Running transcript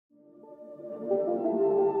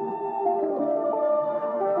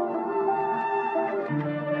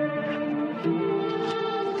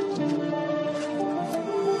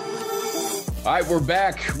All right, we're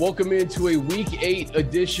back. Welcome into a Week 8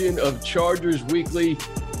 edition of Chargers Weekly.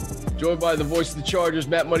 Joined by the voice of the Chargers,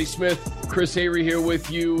 Matt Money Smith. Chris Hayre here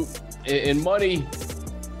with you. And Money,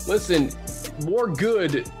 listen, more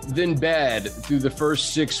good than bad through the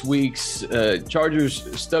first 6 weeks.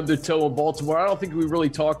 Chargers stubbed their toe in Baltimore. I don't think we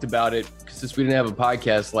really talked about it since we didn't have a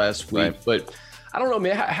podcast last week. Right. But I don't know,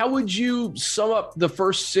 man. How would you sum up the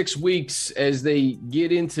first 6 weeks as they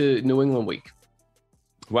get into New England week?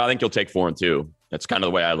 Well, I think you'll take 4-2. That's kind of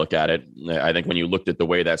the way I look at it. I think when you looked at the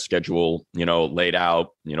way that schedule, laid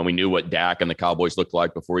out, we knew what Dak and the Cowboys looked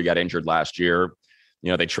like before he got injured last year.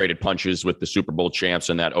 They traded punches with the Super Bowl champs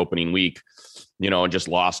in that opening week, and just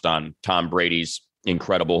lost on Tom Brady's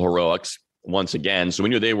incredible heroics once again. So we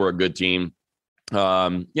knew they were a good team. It's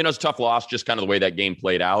a tough loss, just kind of the way that game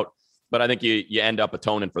played out. But I think you end up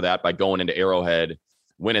atoning for that by going into Arrowhead,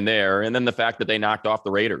 winning there. And then the fact that they knocked off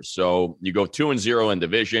the Raiders. So you go 2-0 in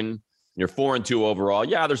division. You're 4-2 overall.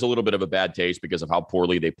 Yeah, there's a little bit of a bad taste because of how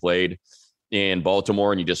poorly they played in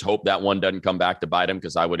Baltimore. And you just hope that one doesn't come back to bite them,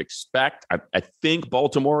 because I would expect, I think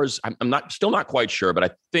Baltimore is, I'm still not quite sure, but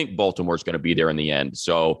I think Baltimore is going to be there in the end.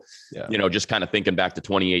 So, just kind of thinking back to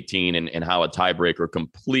 2018 and how a tiebreaker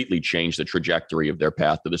completely changed the trajectory of their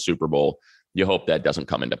path to the Super Bowl. You hope that doesn't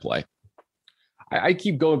come into play. I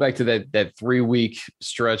keep going back to that 3-week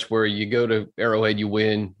stretch where you go to Arrowhead, you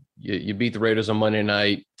win, you beat the Raiders on Monday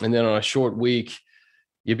night, and then on a short week,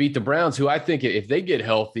 you beat the Browns, who I think if they get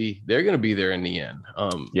healthy, they're going to be there in the end.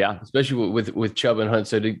 Especially with Chubb and Hunt.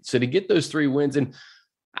 So to get those 3 wins, and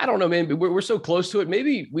I don't know, man, we're so close to it.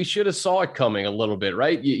 Maybe we should have saw it coming a little bit,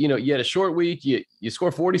 right? You had a short week, you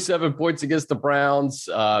score 47 points against the Browns.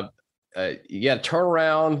 You got to turn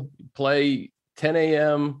around, play 10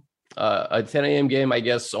 a.m. A 10 a.m. game, I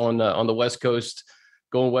guess, on the West Coast,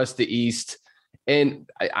 going west to east. And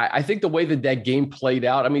I think the way that game played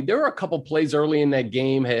out, I mean, there were a couple plays early in that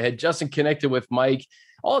game. Had Justin connected with Mike,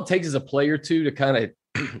 all it takes is a play or two to kind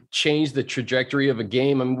of change the trajectory of a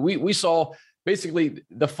game. I mean, we saw basically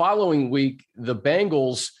the following week, the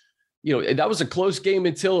Bengals, that was a close game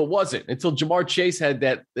until it wasn't, until Jamar Chase had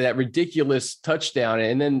that ridiculous touchdown.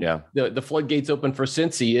 And then the floodgates opened for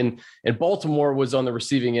Cincy, and Baltimore was on the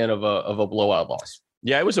receiving end of a blowout loss.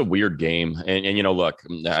 Yeah, it was a weird game. And look,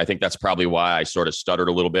 I think that's probably why I sort of stuttered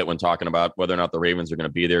a little bit when talking about whether or not the Ravens are going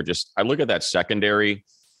to be there. Just, I look at that secondary,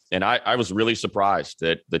 and I was really surprised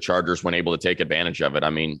that the Chargers weren't able to take advantage of it. I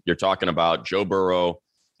mean, you're talking about Joe Burrow,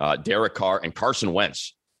 Derek Carr, and Carson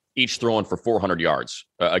Wentz, each throwing for 400 yards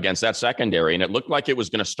against that secondary. And it looked like it was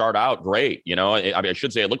going to start out great. I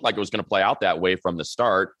should say it looked like it was going to play out that way from the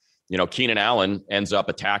start. Keenan Allen ends up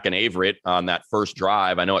attacking Averett on that first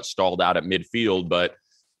drive. I know it stalled out at midfield, but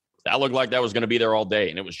that looked like that was going to be there all day.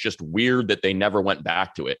 And it was just weird that they never went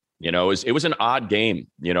back to it. It was an odd game,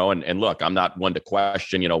 and look, I'm not one to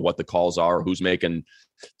question, what the calls are, who's making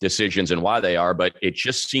decisions and why they are, but it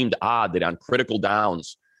just seemed odd that on critical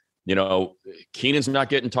downs, Keenan's not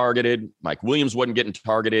getting targeted. Mike Williams wasn't getting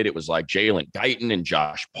targeted. It was like Jalen Guyton and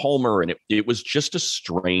Josh Palmer. And it was just a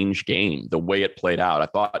strange game, the way it played out.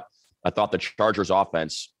 I thought the Chargers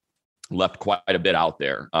offense left quite a bit out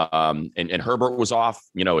there. And Herbert was off,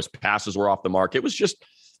 his passes were off the mark. It was just,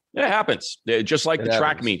 it happens. Just like the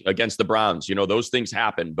track meet against the Browns, those things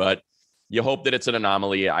happen, but you hope that it's an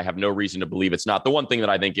anomaly. I have no reason to believe it's not. The one thing that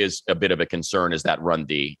I think is a bit of a concern is that run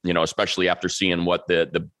D, especially after seeing what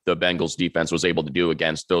the Bengals defense was able to do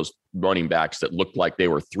against those running backs that looked like they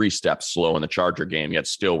were 3 steps slow in the Charger game, yet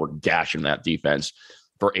still were gashing that defense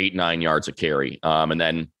for 8-9 yards a carry. And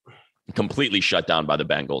then completely shut down by the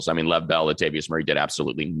Bengals. I mean, Lev Bell, Latavius Murray did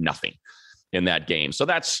absolutely nothing in that game. So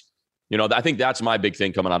that's, I think that's my big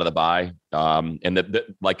thing coming out of the bye. And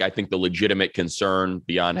I think the legitimate concern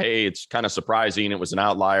beyond, hey, it's kind of surprising, it was an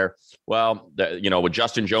outlier. Well, with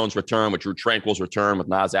Justin Jones' return, with Drew Tranquil's return, with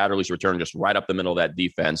Nas Adderley's return, just right up the middle of that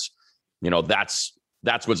defense, that's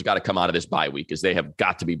what's got to come out of this bye week, is they have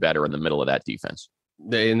got to be better in the middle of that defense.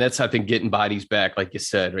 And that's, I think, getting bodies back, like you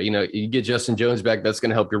said, right? You get Justin Jones back, that's going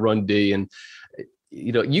to help your run D. And,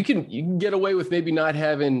 you can get away with maybe not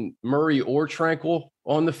having Murray or Tranquil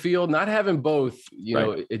on the field, not having both,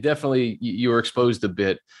 right. It definitely, you were exposed a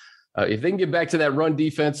bit. If they can get back to that run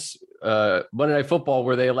defense, Monday Night Football,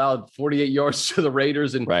 where they allowed 48 yards to the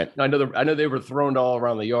Raiders. And right. I know they were thrown all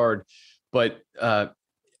around the yard, but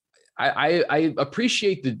I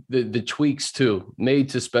appreciate the tweaks too made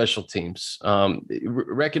to special teams,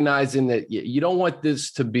 recognizing that you don't want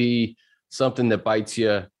this to be something that bites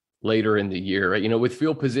you later in the year, right? With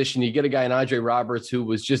field position, you get a guy in Andre Roberts who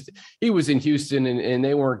was in Houston and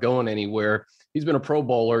they weren't going anywhere. He's been a Pro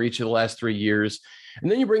Bowler each of the last 3 years.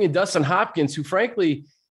 And then you bring in Dustin Hopkins, who frankly,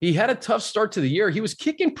 He had a tough start to the year. He was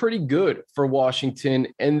kicking pretty good for Washington,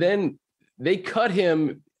 and then they cut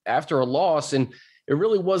him after a loss, and it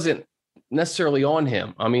really wasn't necessarily on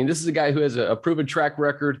him. I mean, this is a guy who has a proven track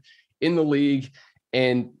record in the league,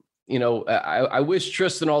 and I wish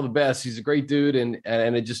Tristan all the best. He's a great dude, and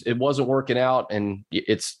it wasn't working out, and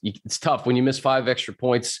it's tough when you miss 5 extra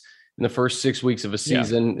points in the first 6 weeks of a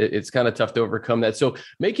season. Yeah. It's kind of tough to overcome that. So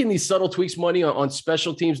making these subtle tweaks, money on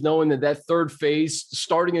special teams, knowing that third phase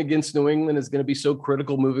starting against New England is going to be so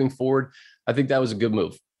critical moving forward, I think that was a good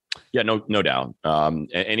move. Yeah, no doubt.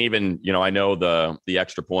 And even, I know the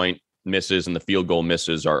extra point misses and the field goal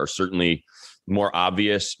misses are certainly more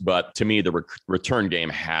obvious, but to me, the return game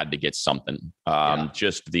had to get something.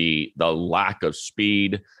 Just the lack of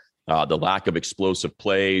speed, the lack of explosive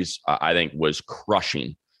plays, I think was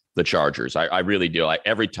crushing the Chargers. I really do.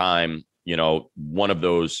 Every time, one of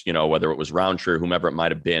those, whether it was Roundtree or whomever it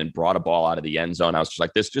might have been, brought a ball out of the end zone, I was just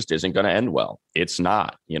like, this just isn't going to end well. It's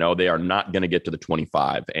not. They are not going to get to the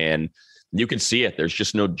 25. And you can see it. There's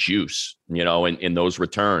just no juice, in those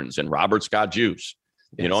returns. And Robert's got juice,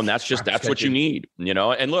 and that's what you need,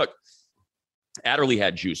 And look, Adderley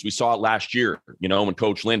had juice. We saw it last year, when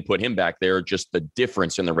Coach Lynn put him back there, just the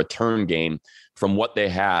difference in the return game from what they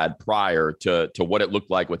had prior to what it looked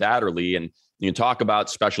like with Adderley. And you talk about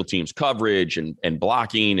special teams coverage and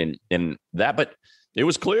blocking and that, but it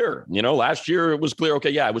was clear, last year it was clear.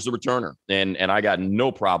 Okay. Yeah, it was the returner. And I got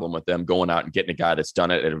no problem with them going out and getting a guy that's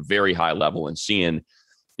done it at a very high level and seeing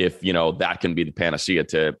if, that can be the panacea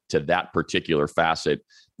to that particular facet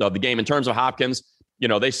of the game. In terms of Hopkins,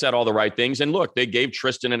 they said all the right things. And look, they gave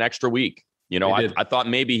Tristan an extra week. I thought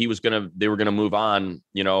maybe they were going to move on,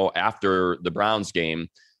 after the Browns game,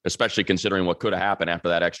 especially considering what could have happened after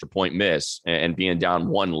that extra point miss and being down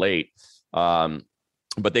 1 late.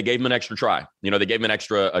 But they gave him an extra try. They gave him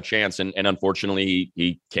a chance. And unfortunately,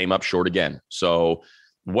 he came up short again. So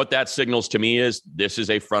what that signals to me is this is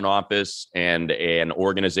a front office and an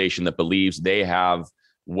organization that believes they have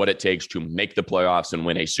what it takes to make the playoffs and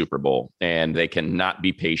win a Super Bowl. And they cannot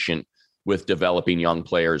be patient with developing young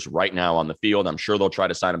players right now on the field. I'm sure they'll try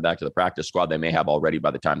to sign him back to the practice squad. They may have already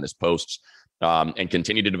by the time this posts, and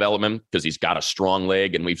continue to develop him because he's got a strong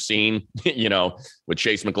leg. And we've seen, with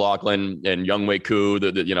Chase McLaughlin and Younghoe Koo,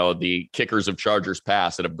 the kickers of Chargers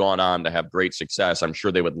past that have gone on to have great success. I'm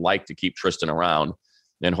sure they would like to keep Tristan around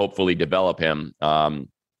and hopefully develop him. And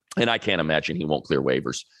I can't imagine he won't clear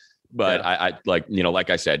waivers. But I like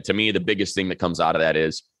I said, to me, the biggest thing that comes out of that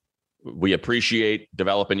is we appreciate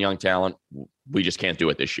developing young talent. We just can't do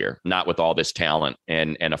it this year, not with all this talent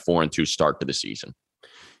and a 4-2 start to the season.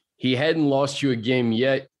 He hadn't lost you a game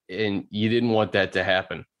yet, and you didn't want that to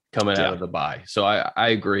happen coming out of the bye. So I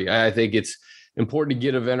agree. I think it's important to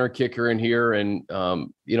get a veteran kicker in here, and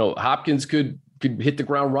Hopkins could hit the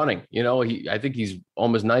ground running. I think he's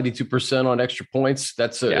almost 92% on extra points.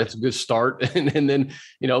 That's a good start. And then,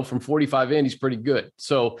 from 45 in, he's pretty good.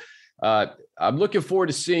 So I'm looking forward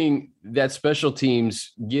to seeing that special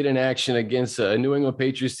teams get in action against a New England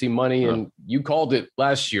Patriots team, Money. And you called it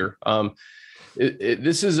last year.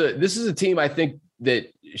 This is a team I think that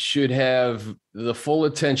should have the full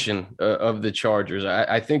attention of the Chargers.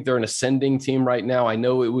 I think they're an ascending team right now. I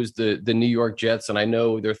know it was the New York Jets, and I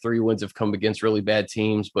know their 3 wins have come against really bad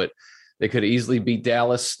teams, but they could have easily beat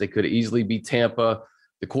Dallas. They could have easily beat Tampa.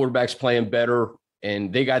 The quarterback's playing better,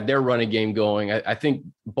 and they got their running game going. I think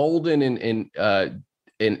Bolden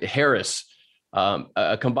and Harris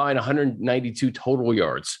combined 192 total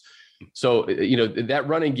yards. So, that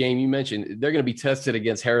running game you mentioned, they're going to be tested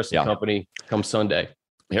against Harris and company come Sunday.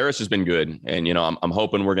 Harris has been good. And, I'm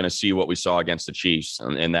hoping we're going to see what we saw against the Chiefs.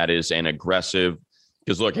 And that is an aggressive,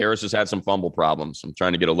 because look, Harris has had some fumble problems. I'm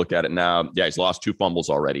trying to get a look at it now. Yeah, he's lost 2 fumbles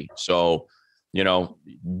already. So,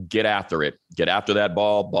 get after it. Get after that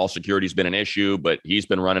ball. Ball security has been an issue, but he's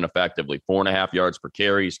been running effectively. 4.5 yards per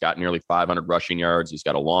carry. He's got nearly 500 rushing yards. He's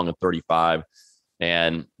got a long of 35.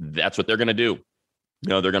 And that's what they're going to do.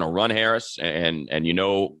 They're going to run Harris, and you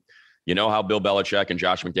know how Bill Belichick and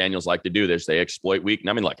Josh McDaniels like to do this. They exploit weakness.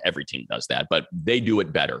 I mean, like every team does that, but they do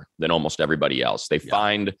it better than almost everybody else. They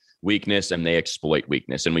find weakness and they exploit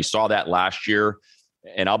weakness. And we saw that last year.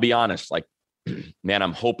 And I'll be honest, man,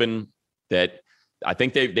 I'm hoping that I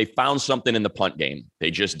think they found something in the punt game. They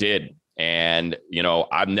just did. And,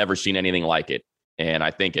 I've never seen anything like it. And I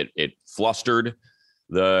think it flustered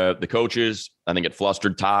the coaches. I think it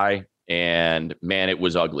flustered Ty. And man, it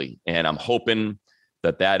was ugly. And I'm hoping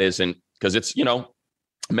that isn't, because it's,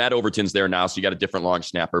 Matt Overton's there now, so you got a different long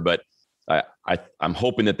snapper, but I'm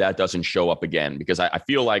hoping that doesn't show up again, because I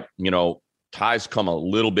feel like, Ty's come a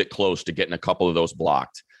little bit close to getting a couple of those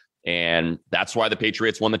blocked. And that's why the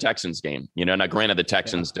Patriots won the Texans game. Now granted, the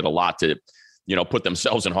Texans did a lot to, put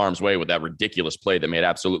themselves in harm's way with that ridiculous play that made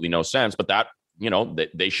absolutely no sense. But that,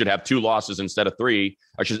 they should have 2 losses instead of 3.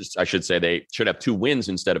 I should say they should have 2 wins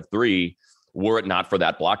instead of 3, were it not for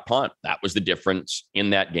that blocked punt. That was the difference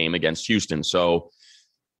in that game against Houston. So,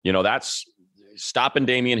 that's stopping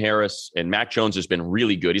Damian Harris, and Mac Jones has been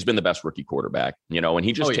really good. He's been the best rookie quarterback, and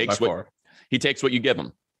he just takes what you give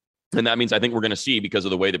him. And that means I think we're going to see, because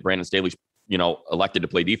of the way that Brandon Staley's, elected to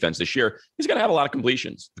play defense this year, he's going to have a lot of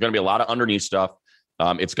completions. There's going to be a lot of underneath stuff.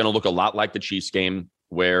 It's going to look a lot like the Chiefs game,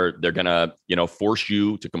 where they're going to, force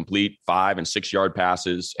you to complete 5 and 6 yard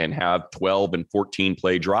passes and have 12 and 14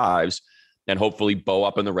 play drives, and hopefully bow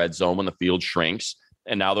up in the red zone when the field shrinks.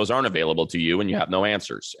 And now those aren't available to you, and you have no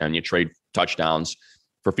answers, and you trade touchdowns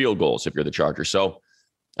for field goals if you're the Chargers. So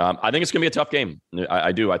I think it's going to be a tough game.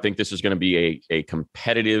 I do. I think this is going to be a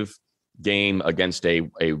competitive game against a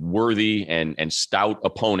worthy and stout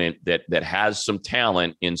opponent that has some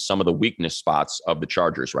talent in some of the weakness spots of the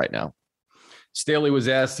Chargers right now. Staley was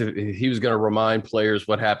asked if he was going to remind players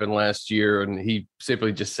what happened last year, and he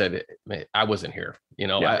simply just said, "Man, I wasn't here.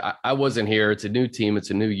 I wasn't here. It's a new team. It's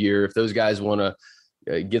a new year. If those guys want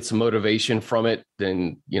to get some motivation from it,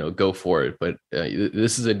 then, go for it. But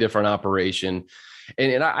this is a different operation."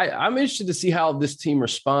 And I'm interested to see how this team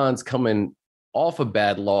responds coming off a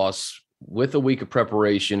bad loss with a week of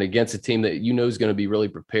preparation against a team that is going to be really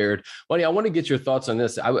prepared. Buddy, I want to get your thoughts on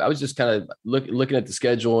this. I was just kind of looking at the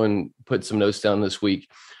schedule and put some notes down this week.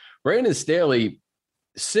 Brandon Staley,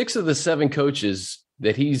 6 of the 7 coaches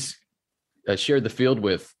that he's shared the field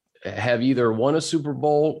with have either won a Super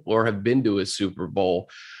Bowl or have been to a Super Bowl.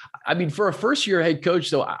 I mean, for a first-year head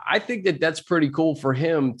coach, though, I think that's pretty cool for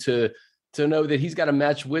him to know that he's got to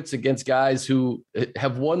match wits against guys who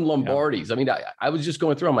have won Lombardis. Yeah. I mean, I was just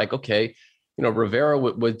going through, I'm like, okay, Rivera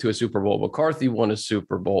went to a Super Bowl. McCarthy won a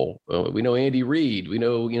Super Bowl. We know Andy Reid. We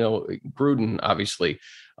know, Gruden, obviously.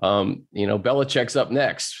 Belichick's up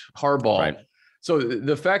next, Harbaugh. Right. So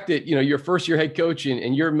the fact that, your first year head coach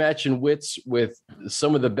and you're matching wits with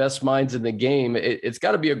some of the best minds in the game, it's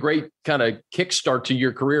got to be a great kind of kickstart to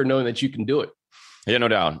your career, knowing that you can do it. Yeah, no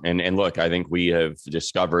doubt. And look, I think we have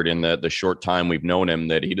discovered in the short time we've known him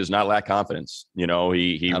that he does not lack confidence. He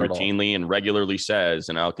routinely and regularly says,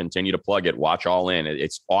 and I'll continue to plug it, watch all in.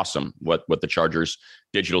 It's awesome what the Chargers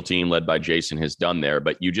digital team led by Jason has done there,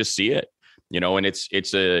 but you just see it, and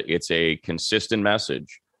it's a consistent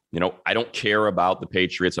message. I don't care about the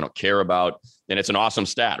Patriots. I don't care about, and it's an awesome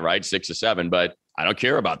stat, right? 6 to 7, but I don't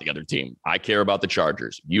care about the other team. I care about the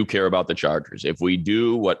Chargers. You care about the Chargers. If we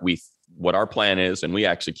do what our plan is and we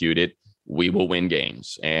execute it, we will win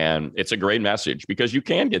games. And it's a great message, because you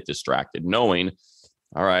can get distracted knowing,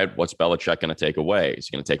 all right, what's Belichick going to take away? Is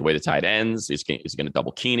he going to take away the tight ends? Is he going to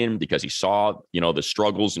double Keenan because he saw, the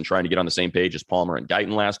struggles and trying to get on the same page as Palmer and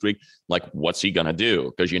Guyton last week? Like, what's he going to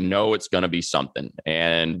do? Because it's going to be something.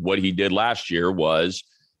 And what he did last year was,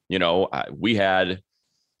 we had,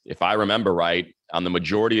 if I remember right, on the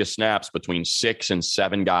majority of snaps, between 6 and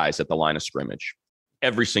 7 guys at the line of scrimmage,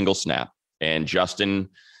 every single snap. And Justin,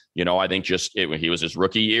 I think he was his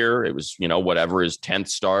rookie year. It was, whatever, his 10th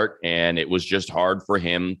start. And it was just hard for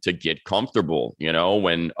him to get comfortable,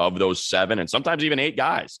 when of those 7 and sometimes even 8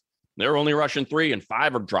 guys, they're only rushing 3 and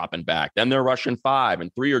 5 are dropping back. Then they're rushing 5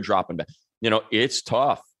 and 3 are dropping back. It's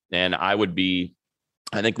tough. And I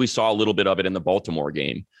think we saw a little bit of it in the Baltimore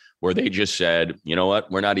game, where they just said, you know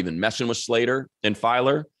what, we're not even messing with Slater and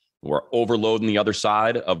Filer. We're overloading the other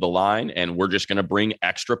side of the line, and we're just going to bring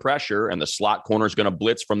extra pressure, and the slot corner is going to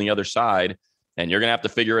blitz from the other side, and you're going to have to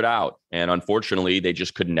figure it out. And unfortunately, they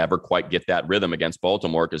just could never quite get that rhythm against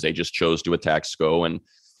Baltimore, because they just chose to attack Sko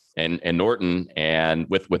and Norton and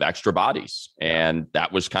with extra bodies. And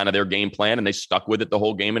that was kind of their game plan, and they stuck with it the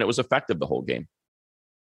whole game, and it was effective the whole game.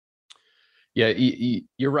 Yeah,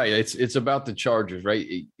 you're right. It's about the Chargers, right?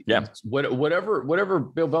 Yeah. Whatever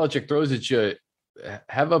Bill Belichick throws at you,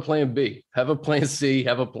 have a plan B, have a plan C,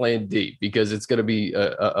 have a plan D, because it's going to be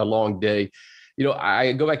a long day.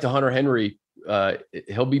 I go back to Hunter Henry.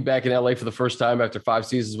 He'll be back in LA for the first time after 5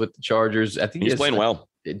 seasons with the Chargers. I think he's playing well.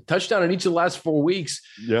 Touchdown in each of the last 4 weeks.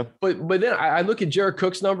 Yeah. But then I look at Jared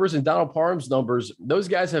Cook's numbers and Donald Parham's numbers. Those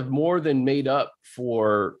guys have more than made up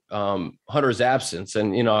for Hunter's absence.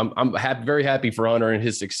 And, I'm very happy for Hunter and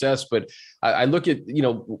his success. But I look at,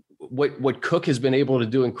 what Cook has been able to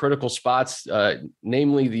do in critical spots,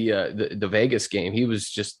 namely the Vegas game. He was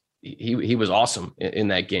just, he was awesome in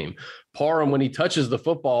that game. Parham, when he touches the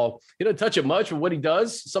football, he doesn't touch it much, but when he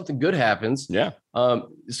does, something good happens. Yeah.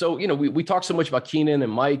 So, we talk so much about Keenan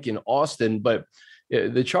and Mike and Austin, but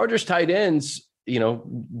the Chargers tight ends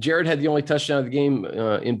Jared had the only touchdown of the game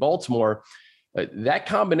in Baltimore. That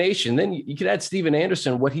combination, then you could add Steven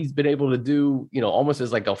Anderson, what he's been able to do, almost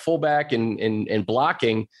as like a fullback and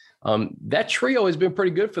blocking. That trio has been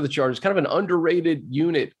pretty good for the Chargers, kind of an underrated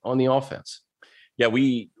unit on the offense. Yeah,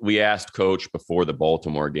 we asked Coach before the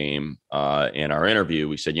Baltimore game in our interview.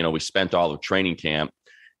 We said, we spent all of training camp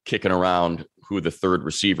kicking around who the third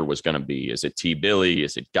receiver was going to be. Is it T. Billy?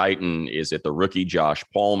 Is it Guyton? Is it the rookie Josh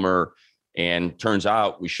Palmer? And turns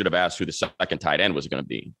out we should have asked who the second tight end was going to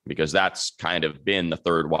be, because that's kind of been the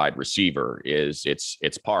third wide receiver.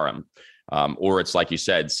 It's Parham, or it's, like you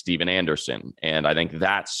said, Steven Anderson. And I think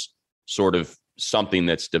that's sort of something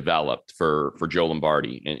that's developed for Joe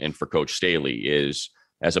Lombardi and for Coach Staley, is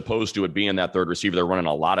as opposed to it being that third receiver, they're running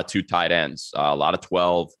a lot of two tight ends, a lot of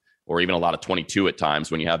 12, or even a lot of 22 at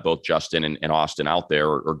times when you have both Justin and Austin out there,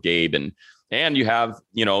 or Gabe. And you have,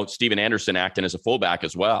 Steven Anderson acting as a fullback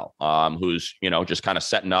as well, who's, just kind of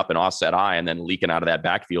setting up an offset eye and then leaking out of that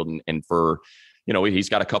backfield. And for, he's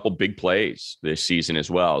got a couple big plays this season as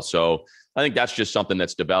well. So I think that's just something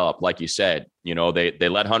that's developed. Like you said, they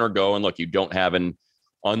let Hunter go, and look, you don't have an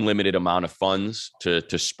unlimited amount of funds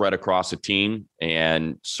to spread across a team.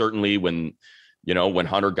 And certainly when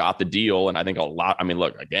Hunter got the deal, and I think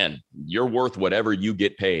look, again, you're worth whatever you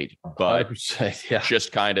get paid, but yeah.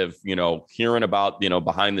 Just kind of, hearing about,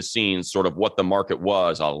 behind the scenes, sort of what the market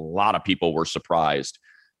was, a lot of people were surprised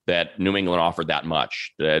that New England offered that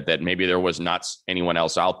much, that maybe there was not anyone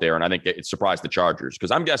else out there. And I think it surprised the Chargers, because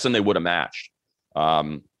I'm guessing they would have matched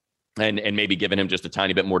and maybe given him just a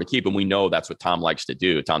tiny bit more to keep. And we know that's what Tom likes to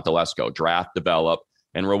do. Tom Telesco: draft, develop,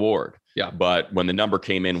 and reward. Yeah. But when the number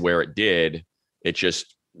came in where it did, it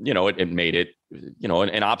just, it made it,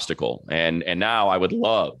 an obstacle. And now I would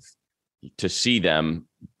love to see them,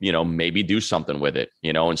 maybe do something with it,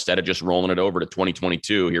 instead of just rolling it over to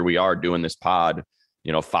 2022. Here we are doing this pod,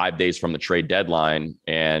 5 days from the trade deadline.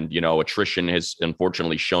 And, attrition has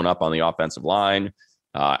unfortunately shown up on the offensive line,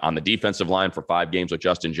 on the defensive line for 5 games with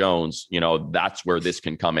Justin Jones. That's where this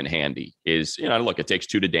can come in handy is, look, it takes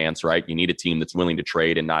 2 to dance, right? You need a team that's willing to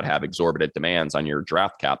trade and not have exorbitant demands on your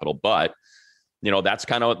draft capital. But that's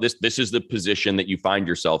kind of this is the position that you find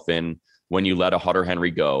yourself in when you let a Hunter Henry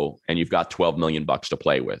go and you've got $12 million to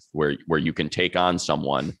play with, where you can take on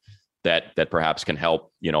someone that perhaps can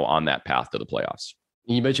help, on that path to the playoffs.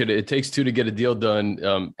 You mentioned it takes 2 to get a deal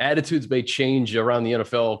done. Attitudes may change around the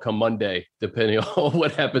NFL come Monday, depending on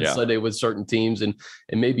what happens Sunday with certain teams. And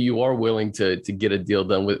maybe you are willing to get a deal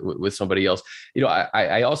done with somebody else.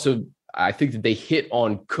 I think that they hit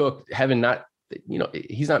on Cook having not,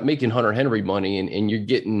 he's not making Hunter Henry money, and you're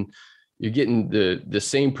getting the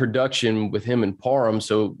same production with him and Parham.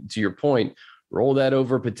 So to your point, roll that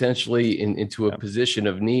over potentially into a position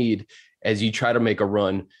of need as you try to make a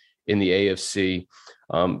run in the AFC.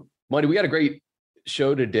 Monty, we got a great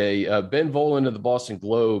show today. Ben Volen of the Boston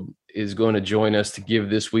Globe is going to join us to give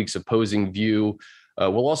this week's opposing view.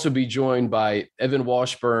 We'll also be joined by Evan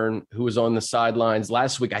Washburn, who was on the sidelines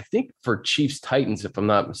last week, I think for Chiefs Titans, if I'm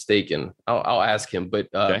not mistaken. I'll ask him, but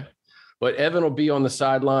Evan will be on the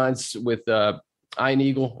sidelines with Ian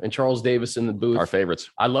Eagle and Charles Davis in the booth. Our favorites.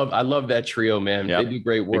 I love that trio, man. Yep. They do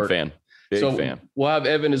great work. Big fan. We'll have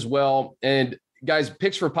Evan as well. And guys,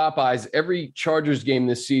 picks for Popeyes. Every Chargers game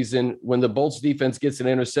this season, when the Bolts defense gets an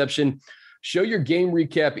interception, show your game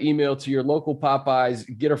recap email to your local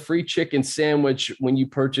Popeyes. Get a free chicken sandwich when you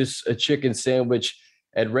purchase a chicken sandwich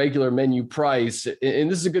at regular menu price. And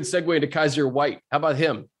this is a good segue into Kaiser White. How about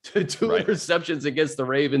him? Two interceptions against the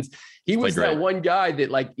Ravens. He was that one guy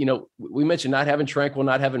that, we mentioned not having Tranquil,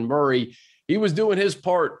 not having Murray. He was doing his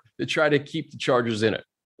part to try to keep the Chargers in it.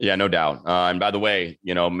 Yeah, no doubt. And by the way,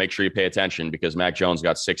 make sure you pay attention, because Mac Jones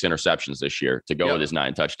got 6 interceptions this year to go with his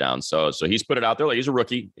 9 touchdowns. So he's put it out there. Like, he's a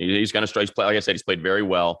rookie. He's going to strike. Like I said, he's played very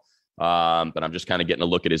well. But I'm just kind of getting a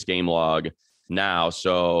look at his game log now.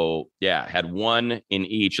 So yeah, had 1 in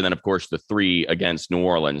each. And then of course the 3 against New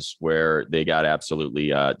Orleans, where they got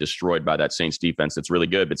absolutely destroyed by that Saints defense. That's really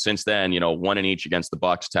good. But since then, 1 in each against the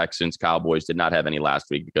Bucs, Texans, Cowboys. Did not have any last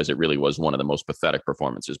week, because it really was one of the most pathetic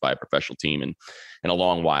performances by a professional team in a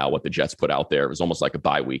long while. What the Jets put out there, it was almost like a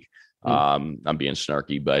bye week. I'm being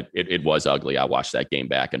snarky, but it was ugly. I watched that game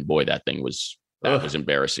back, and boy, that was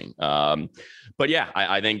embarrassing. But yeah,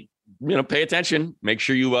 I think, pay attention, make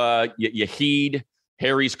sure you heed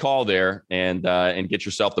Harry's call there and get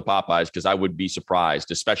yourself the Popeyes, because I would be surprised,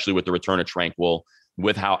 especially with the return of Tranquil,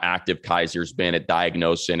 with how active Kaiser's been at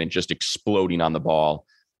diagnosing and just exploding on the ball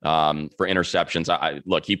for interceptions.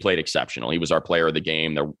 Look, he played exceptional. He was our player of the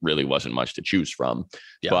game. There really wasn't much to choose from.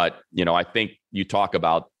 Yeah. But, I think you talk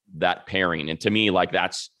about that pairing, and to me, like,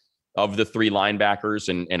 that's of the three linebackers,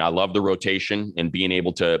 and I love the rotation and being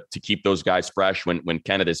able to keep those guys fresh when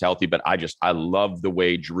Kenneth is healthy. But I love the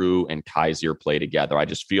way Drew and Kaiser play together. I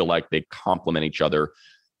just feel like they complement each other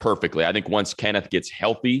perfectly. I think once Kenneth gets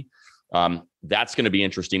healthy, that's going to be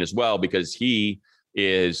interesting as well, because he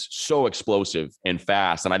is so explosive and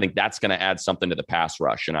fast. And I think that's going to add something to the pass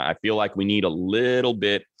rush. And I feel like I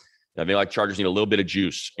feel like Chargers need a little bit of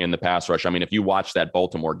juice in the pass rush. I mean, if you watch that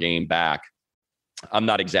Baltimore game back, I'm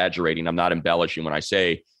not exaggerating, I'm not embellishing when I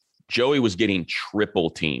say Joey was getting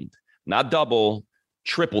triple teamed, not double,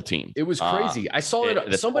 triple teamed. It was crazy. I saw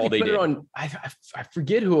it. Somebody put it on. I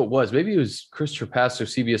forget who it was. Maybe it was Chris Trapasso,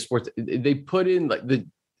 CBS Sports. They put in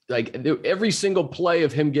every single play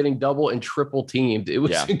of him getting double and triple teamed. It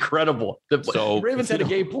was incredible. The Ravens had a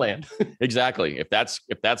game plan. Exactly. If that's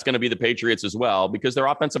going to be the Patriots as well, because their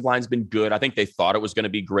offensive line's been good. I think they thought it was going to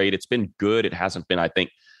be great. It's been good. It hasn't been, I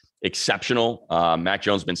think, exceptional. Mac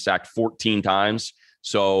Jones has been sacked 14 times.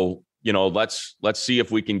 So, let's see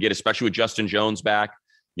if we can get, especially with Justin Jones back,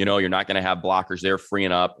 you're not going to have blockers there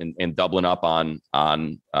freeing up and doubling up on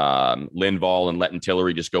Linval and letting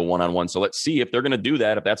Tillery just go one-on-one. So let's see if they're going to do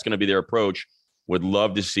that, if that's going to be their approach. Would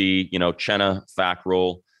love to see, Chenna,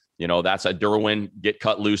 Fackrell, that's a Derwin get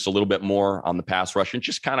cut loose a little bit more on the pass rush and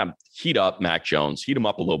just kind of heat up Mac Jones, heat him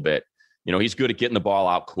up a little bit. He's good at getting the ball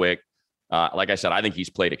out quick. Like I said, I think he's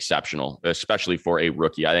played exceptional, especially for a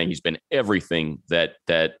rookie. I think he's been everything that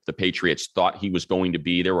the Patriots thought he was going to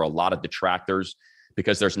be. There were a lot of detractors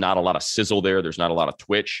because there's not a lot of sizzle there. There's not a lot of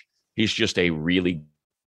twitch. He's just a really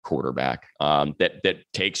quarterback that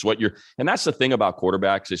takes what and that's the thing about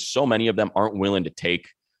quarterbacks is so many of them aren't willing to take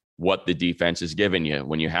what the defense is giving you.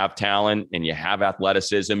 When you have talent and you have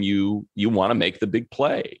athleticism, you want to make the big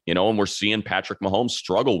play, and we're seeing Patrick Mahomes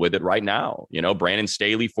struggle with it right now. Brandon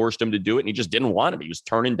Staley forced him to do it and he just didn't want it. He was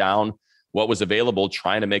turning down what was available,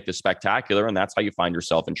 trying to make the spectacular. And that's how you find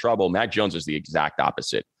yourself in trouble. Mac Jones is the exact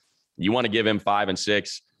opposite. You want to give him 5 and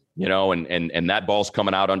 6, and that ball's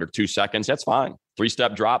coming out under 2 seconds. That's fine.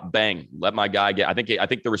 3-step drop, bang, let my guy get, I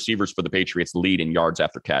think the receivers for the Patriots lead in yards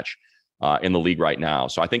after catch in the league right now.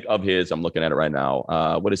 So I think of his, I'm looking at it right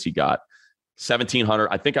now. What has he got? 1,700.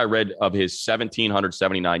 I think I read of his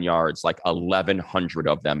 1,779 yards, like 1,100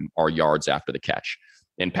 of them are yards after the catch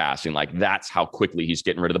in passing. Like that's how quickly he's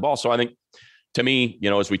getting rid of the ball. So I think to me,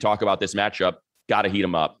 as we talk about this matchup, got to heat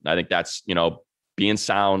him up. I think that's, being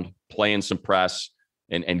sound, playing some press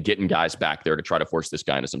and getting guys back there to try to force this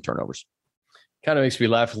guy into some turnovers. Kind of makes me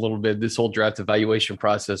laugh a little bit, this whole draft evaluation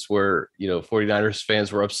process where, 49ers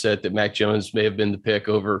fans were upset that Mac Jones may have been the pick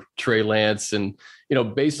over Trey Lance. And,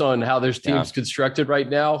 based on how their team's constructed right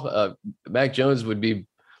now, Mac Jones would be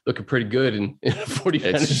looking pretty good in a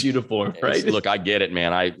 49ers uniform, right? Look, I get it,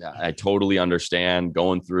 man. I totally understand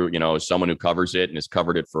going through, as someone who covers it and has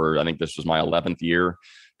covered it for, I think this was my 11th year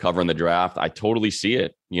covering the draft. I totally see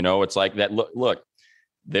it. It's like that. Look,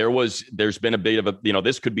 there's been a bit of a,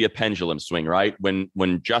 this could be a pendulum swing, right?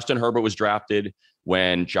 When Justin Herbert was drafted,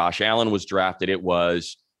 when Josh Allen was drafted,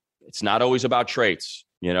 it's not always about traits.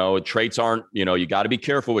 Traits aren't, you got to be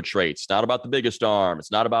careful with traits. It's not about the biggest arm.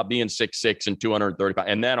 It's not about being 6'6" and 235.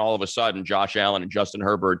 And then all of a sudden, Josh Allen and Justin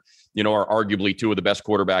Herbert, are arguably two of the best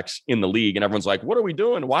quarterbacks in the league. And everyone's like, what are we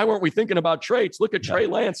doing? Why weren't we thinking about traits? Look at Trey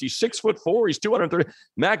Lance. He's 6'4". He's 230.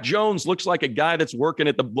 Mac Jones looks like a guy that's working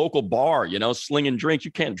at the local bar, slinging drinks.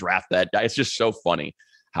 You can't draft that guy. It's just so funny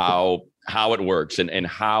how it works and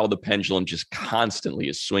how the pendulum just constantly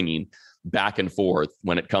is swinging back and forth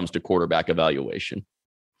when it comes to quarterback evaluation.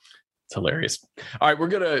 It's hilarious. All right, we're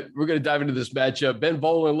gonna dive into this matchup. Ben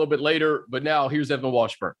Volin a little bit later, but now here's Evan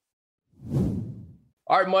Washburn.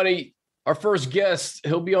 All right, Money, our first guest,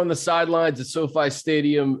 he'll be on the sidelines at SoFi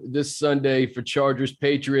Stadium this Sunday for Chargers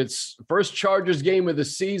Patriots. First Chargers game of the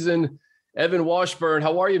season. Evan Washburn,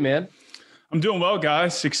 how are you, man? I'm doing well,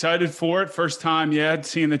 guys. Excited for it. First time,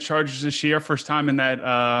 seeing the Chargers this year. First time in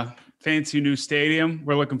that fancy new stadium.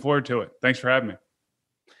 We're looking forward to it. Thanks for having me.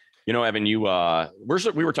 Evan, we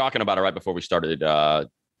were talking about it right before we started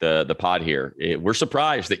the pod here. We're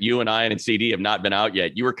surprised that you and I and CD have not been out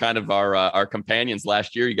yet. You were kind of our companions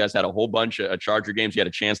last year. You guys had a whole bunch of Charger games. You had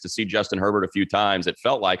a chance to see Justin Herbert a few times. It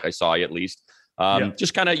felt like I saw you at least.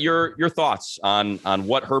 Just kind of your thoughts on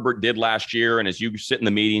what Herbert did last year, and as you sit in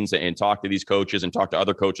the meetings and talk to these coaches and talk to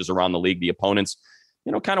other coaches around the league, the opponents,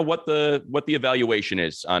 kind of what the evaluation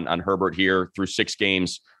is on Herbert here through 6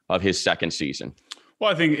 games of his second season. Well,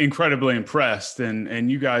 I think incredibly impressed, and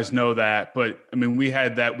you guys know that. But, I mean, we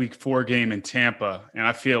had that week 4 game in Tampa, and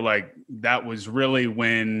I feel like that was really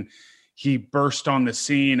when he burst on the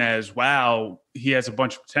scene as, wow, he has a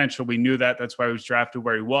bunch of potential. We knew that. That's why he was drafted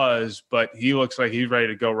where he was, but he looks like he's ready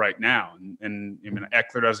to go right now. And I mean,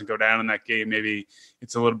 Eckler doesn't go down in that game. Maybe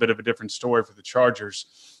it's a little bit of a different story for the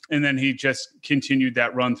Chargers. And then he just continued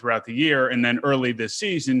that run throughout the year. And then early this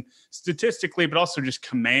season, statistically, but also just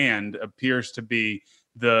command appears to be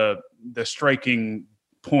the striking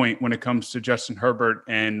point when it comes to Justin Herbert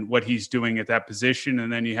and what he's doing at that position.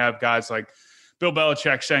 And then you have guys like Bill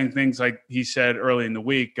Belichick saying things like he said early in the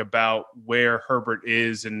week about where Herbert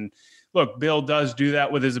is. And look, Bill does do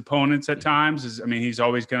that with his opponents at times. I mean, he's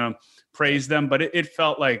always going to praise them, but it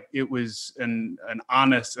felt like it was an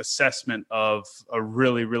honest assessment of a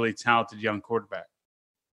really, really talented young quarterback.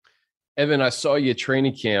 Evan, I saw you at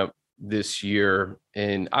training camp this year,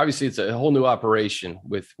 and obviously it's a whole new operation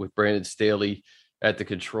with Brandon Staley at the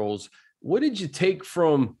controls. What did you take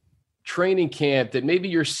from training camp that maybe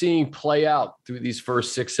you're seeing play out through these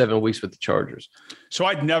first 6-7 weeks with the Chargers? So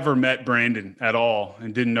I'd never met Brandon at all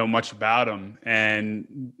and didn't know much about him.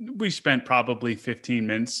 And we spent probably 15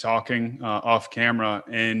 minutes talking off camera.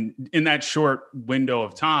 And in that short window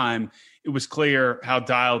of time, it was clear how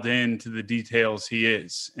dialed in to the details he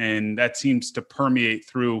is. And that seems to permeate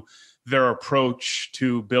through their approach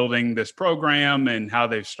to building this program and how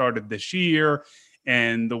they've started this year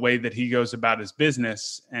and the way that he goes about his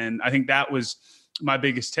business. And I think that was my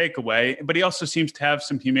biggest takeaway. But he also seems to have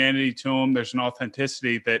some humanity to him. There's an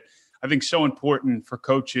authenticity that I think is so important for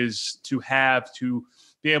coaches to have, to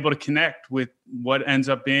be able to connect with what ends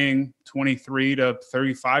up being 23 to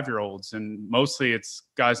 35-year-olds. And mostly it's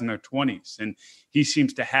guys in their 20s. And he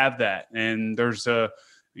seems to have that. And there's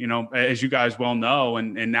as you guys well know,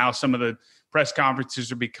 and now some of the press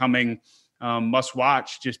conferences are becoming must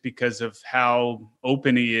watch just because of how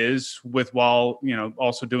open he is while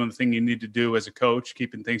also doing the thing you need to do as a coach,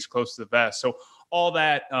 keeping things close to the vest. So all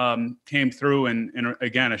that came through in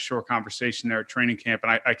again, a short conversation there at training camp.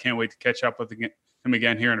 And I can't wait to catch up with him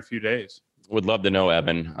again here in a few days. Would love to know,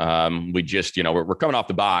 Evan. We just, we're coming off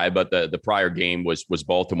the bye, but the prior game was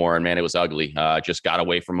Baltimore, and man, it was ugly. Just got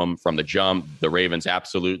away from them from the jump. The Ravens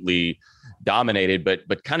absolutely dominated,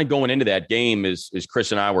 but kind of going into that game is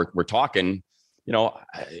Chris and I were talking,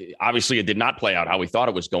 obviously it did not play out how we thought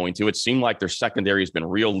it was going to. It seemed like their secondary has been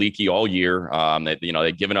real leaky all year.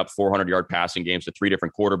 They've given up 400-yard passing games to 3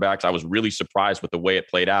 different quarterbacks. I was really surprised with the way it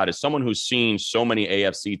played out. As someone who's seen so many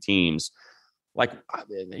AFC teams, I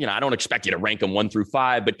don't expect you to rank them 1 through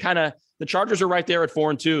 5, but kind of the Chargers are right there at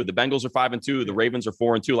 4-2. The Bengals are 5-2. The Ravens are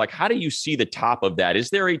 4-2. How do you see the top of that?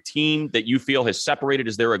 Is there a team that you feel has separated?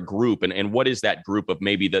 Is there a group? And what is that group of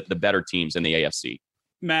maybe the better teams in the AFC?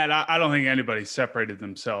 Matt, I don't think anybody's separated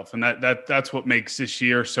themselves. And that's what makes this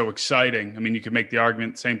year so exciting. I mean, you could make the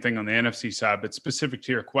argument, same thing on the NFC side, but specific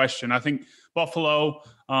to your question, I think Buffalo,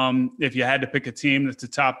 if you had to pick a team that's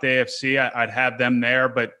atop the AFC, I'd have them there.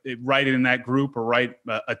 But right in that group or right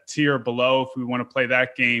a tier below, if we want to play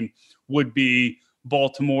that game, would be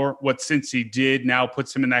Baltimore. What Cincy did now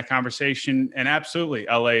puts him in that conversation. And absolutely,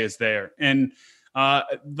 LA is there. And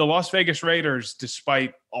the Las Vegas Raiders,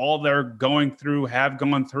 despite all they're going through, have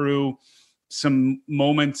gone through some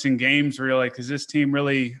moments in games where you're like, is this team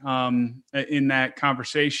really in that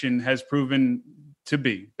conversation, has proven to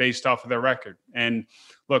be based off of their record. And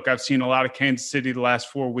look, I've seen a lot of Kansas City the last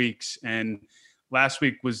 4 weeks, and last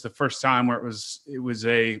week was the first time where it was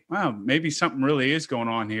maybe something really is going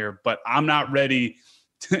on here, but I'm not ready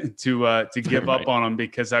to give up on them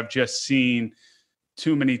because I've just seen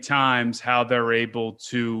too many times how they're able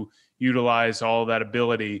to utilize all that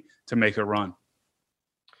ability to make a run.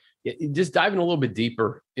 Yeah, just diving a little bit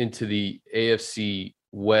deeper into the AFC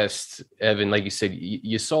West, Evan, like you said,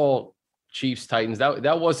 you saw Chiefs Titans.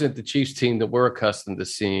 That wasn't the Chiefs team that we're accustomed to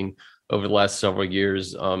seeing over the last several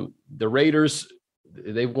years. The Raiders,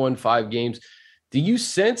 they've won 5 games. Do you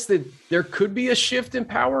sense that there could be a shift in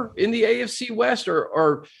power in the AFC West,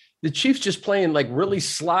 or the Chiefs just playing really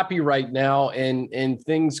sloppy right now and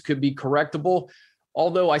things could be correctable?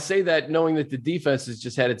 Although I say that knowing that the defense has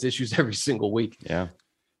just had its issues every single week.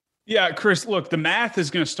 Yeah, Chris, look, the math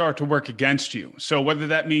is going to start to work against you. So whether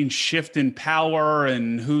that means shift in power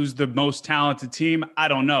and who's the most talented team, I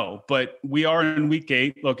don't know. But we are in week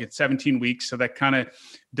 8. Look, it's 17 weeks. So that kind of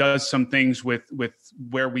does some things with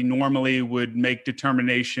where we normally would make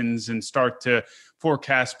determinations and start to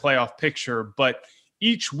forecast playoff picture. But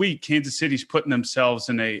each week, Kansas City's putting themselves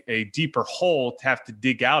in a deeper hole to have to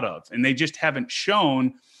dig out of. And they just haven't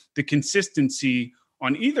shown the consistency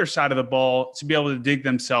on either side of the ball to be able to dig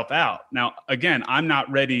themselves out. Now, again, I'm not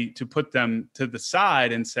ready to put them to the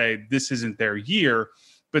side and say this isn't their year,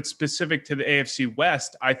 but specific to the AFC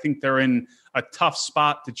West, I think they're in a tough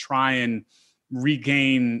spot to try and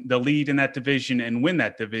regain the lead in that division and win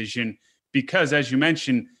that division because, as you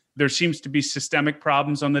mentioned, there seems to be systemic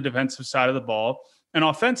problems on the defensive side of the ball. And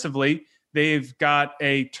offensively, they've got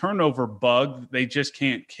a turnover bug they just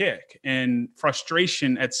can't kick. And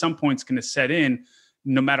frustration at some point is going to set in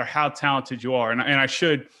no matter how talented you are. And I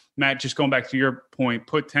should, Matt, just going back to your point,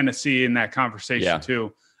 put Tennessee in that conversation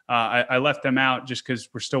too. I left them out just because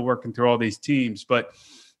we're still working through all these teams. But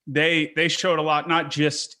they showed a lot, not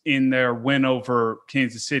just in their win over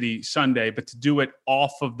Kansas City Sunday, but to do it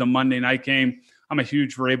off of the Monday night game. I'm a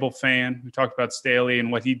huge Vrabel fan. We talked about Staley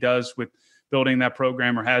and what he does with building that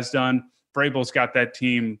program or has done. Vrabel's got that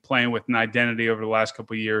team playing with an identity over the last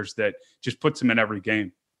couple of years that just puts them in every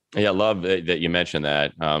game. Yeah, I love that you mentioned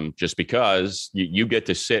that just because you get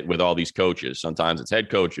to sit with all these coaches. Sometimes it's head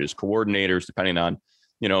coaches, coordinators, depending on,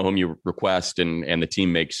 whom you request and the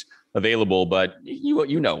team makes available. But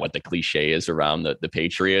you know what the cliche is around the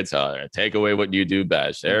Patriots. Take away what you do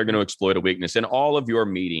best. They're going to exploit a weakness. In all of your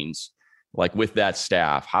meetings, like with that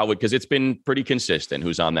staff, because it's been pretty consistent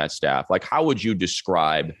who's on that staff, like how would you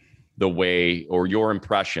describe the way or your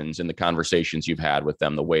impressions in the conversations you've had with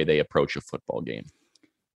them, the way they approach a football game?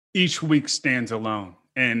 Each week stands alone.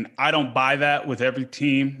 And I don't buy that with every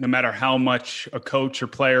team, no matter how much a coach or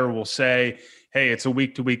player will say, hey, it's a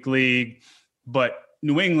week-to-week league. But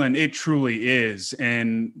New England, it truly is.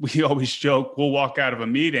 And we always joke, we'll walk out of a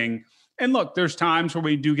meeting. And look, there's times where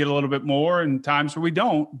we do get a little bit more and times where we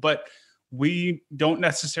don't. But we don't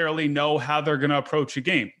necessarily know how they're going to approach a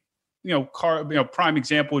game. Prime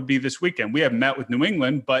example would be this weekend. We have met with New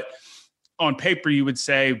England, but on paper, you would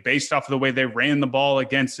say, based off of the way they ran the ball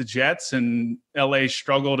against the Jets and LA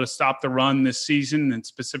struggled to stop the run this season, and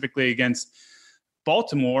specifically against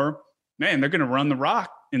Baltimore, man, they're going to run the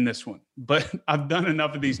rock in this one. But I've done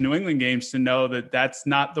enough of these New England games to know that that's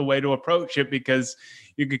not the way to approach it, because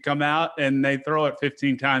you could come out and they throw it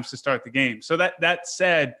 15 times to start the game. So that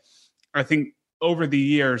said, I think over the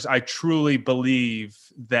years, I truly believe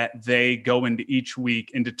that they go into each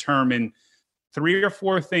week and determine 3 or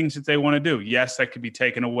 4 things that they want to do. Yes, that could be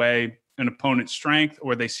taking away an opponent's strength,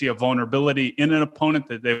 or they see a vulnerability in an opponent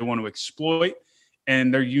that they want to exploit,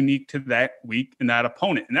 and they're unique to that week and that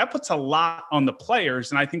opponent. And that puts a lot on the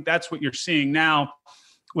players. And I think that's what you're seeing now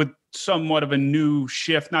with somewhat of a new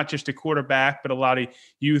shift, not just a quarterback, but a lot of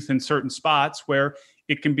youth in certain spots where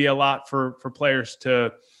it can be a lot for players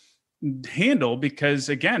to handle, because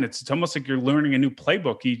again, it's almost like you're learning a new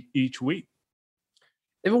playbook each week.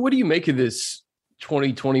 Evan, what do you make of this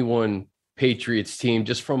 2021 Patriots team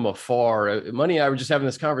just from afar? Money and I were just having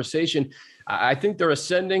this conversation. I think they're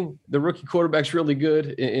ascending. The rookie quarterback's really good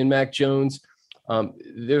in Mac Jones.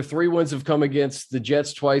 Their 3 wins have come against the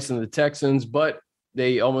Jets twice and the Texans, but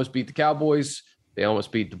they almost beat the Cowboys. They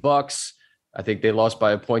almost beat the Bucks. I think they lost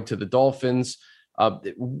by a point to the Dolphins.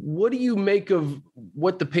 What do you make of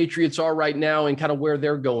what the Patriots are right now and kind of where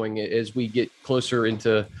they're going as we get closer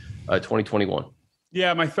into 2021?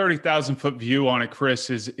 Yeah, my 30,000-foot view on it, Chris,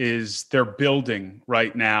 is they're building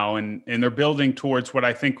right now, and they're building towards what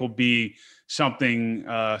I think will be something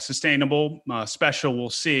sustainable, special. We'll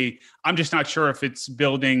see. I'm just not sure if it's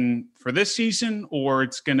building for this season or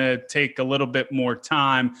it's going to take a little bit more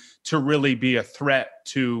time to really be a threat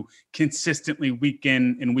to consistently week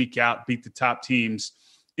in and week out beat the top teams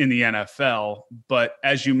in the NFL. But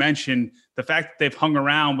as you mentioned, the fact that they've hung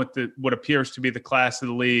around with what appears to be the class of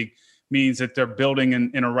the league means that they're building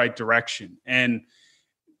in a right direction. And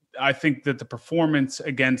I think that the performance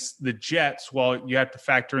against the Jets, while you have to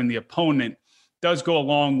factor in the opponent, does go a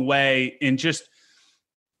long way in just,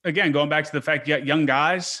 again, going back to the fact you got young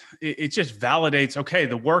guys, it just validates, okay,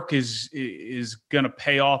 the work is going to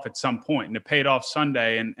pay off at some point. And it paid off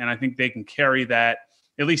Sunday. And I think they can carry that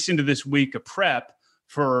at least into this week of prep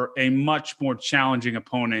for a much more challenging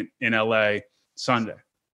opponent in LA Sunday.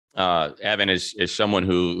 Evan is someone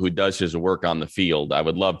who does his work on the field. I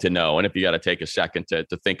would love to know. And if you got to take a second to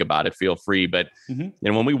think about it, feel free. But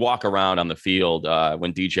when we walk around on the field,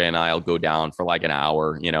 when DJ and I'll go down for like an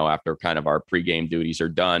hour, after kind of our pregame duties are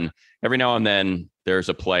done, every now and then there's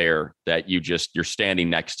a player that you're standing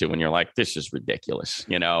next to and you're like, this is ridiculous,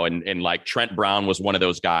 and like Trent Brown was one of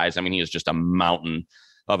those guys. I mean, he is just a mountain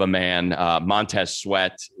of a man. Montez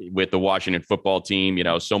Sweat with the Washington football team,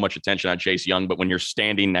 so much attention on Chase Young, but when you're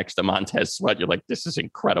standing next to Montez Sweat, you're like, this is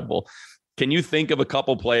incredible. Can you think of a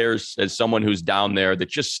couple players as someone who's down there that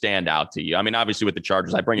just stand out to you? I mean, obviously with the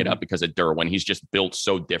Chargers, I bring it up because of Derwin. He's just built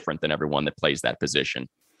so different than everyone that plays that position.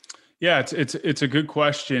 Yeah, it's a good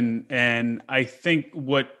question. And I think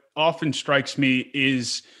what often strikes me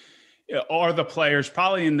is are the players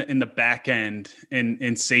probably in the back end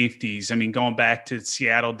in safeties. I mean, going back to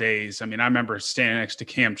Seattle days, I mean, I remember standing next to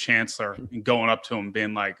Cam Chancellor and going up to him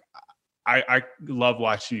being like, I love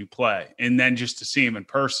watching you play. And then just to see him in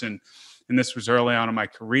person, and this was early on in my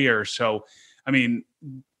career. So, I mean,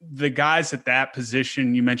 the guys at that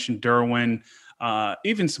position, you mentioned Derwin,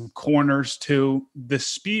 even some corners too, the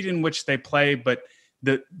speed in which they play, but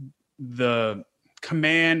the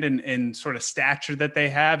command and sort of stature that they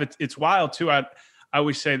have, it's wild too. I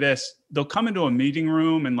always say this, they'll come into a meeting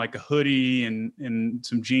room in like a hoodie and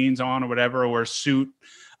some jeans on or whatever, or a suit.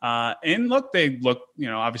 And look, they look,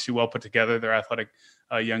 obviously well put together. They're athletic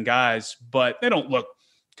young guys, but they don't look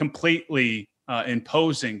completely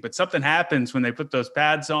imposing. But something happens when they put those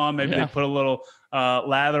pads on. Maybe they put a little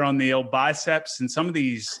lather on the old biceps. And some of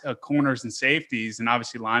these corners and safeties, and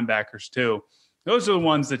obviously linebackers too, those are the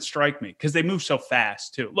ones that strike me because they move so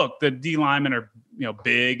fast too. Look, the D linemen are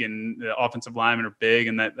big, and the offensive linemen are big,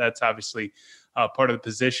 and that's obviously part of the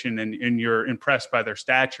position, and you're impressed by their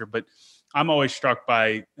stature. But I'm always struck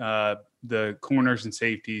by the corners and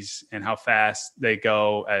safeties and how fast they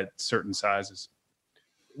go at certain sizes.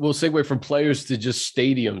 We'll segue from players to just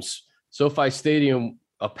stadiums. SoFi Stadium,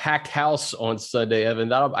 a packed house on Sunday,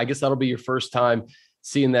 Evan. I guess that'll be your first time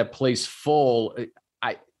seeing that place full.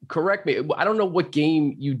 Correct me. I don't know what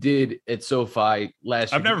game you did at SoFi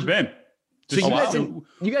last year. I've never been. So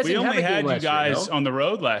you guys we only had you guys on the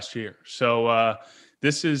road last year. So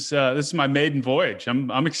this is my maiden voyage.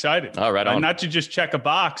 I'm excited. All right, not to just check a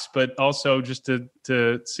box, but also just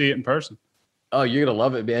to see it in person. Oh, you're gonna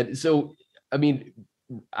love it, man. So, I mean,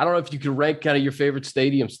 I don't know if you can rank kind of your favorite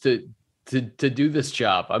stadiums to do this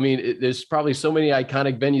job. I mean, there's probably so many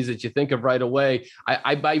iconic venues that you think of right away.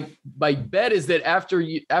 My bet is that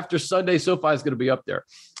after Sunday, SoFi is going to be up there.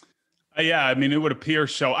 Yeah, I mean, it would appear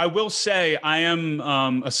so. I will say I am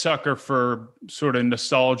a sucker for sort of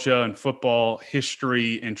nostalgia and football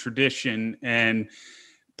history and tradition, and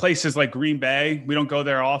places like Green Bay. We don't go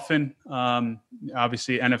there often.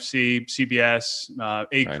 Obviously, NFC, CBS,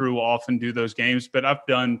 A-Crew often do those games, but I've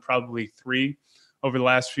done probably 3 over the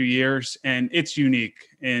last few years, and it's unique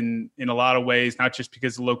in a lot of ways, not just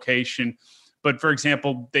because of location, but for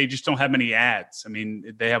example, they just don't have many ads. I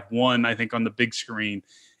mean, they have one, I think, on the big screen,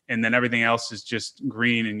 and then everything else is just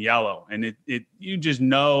green and yellow. And you just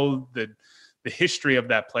know the history of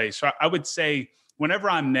that place. So I would say whenever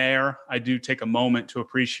I'm there, I do take a moment to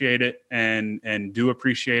appreciate it and do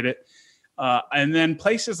appreciate it. And then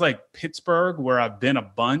places like Pittsburgh, where I've been a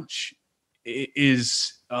bunch,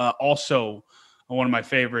 is also one of my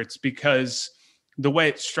favorites because the way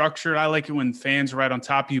it's structured. I like it when fans are right on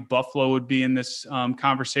top of you. Buffalo would be in this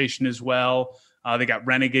conversation as well. They got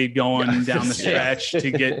Renegade going down the stretch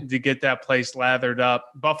to get that place lathered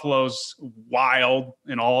up. Buffalo's wild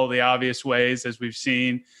in all the obvious ways, as we've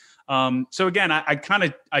seen. So again,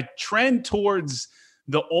 I trend towards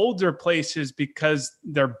the older places because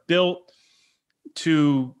they're built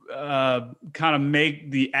to kind of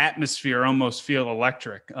make the atmosphere almost feel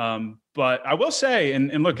electric. But I will say,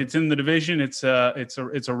 and look, it's in the division. It's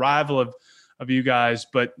a rival of you guys.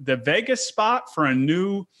 But the Vegas spot for a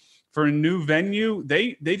new venue,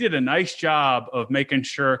 they did a nice job of making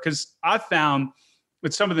sure, because I found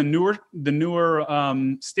with some of the newer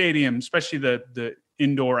stadiums, especially the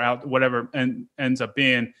indoor out, whatever and ends up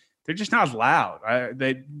being, they're just not loud.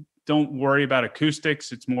 They don't worry about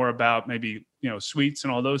acoustics. It's more about maybe suites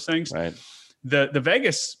and all those things. Right. The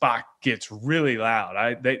Vegas spot gets really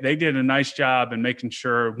loud. They did a nice job in making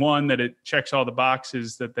sure, one, that it checks all the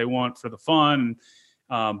boxes that they want for the fun.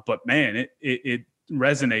 But man, it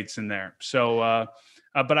resonates in there. So,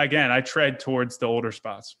 but again, I tread towards the older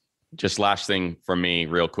spots. Just last thing from me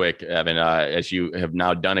real quick, Evan, as you have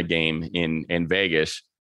now done a game in Vegas,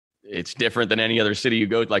 it's different than any other city you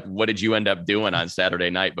go. Like, what did you end up doing on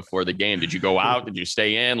Saturday night before the game? Did you go out? Did you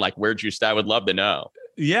stay in? Like, where'd you stay? I would love to know.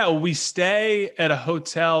 Yeah, we stay at a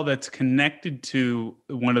hotel that's connected to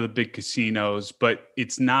one of the big casinos, but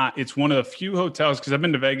it's one of the few hotels, because I've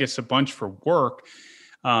been to Vegas a bunch for work,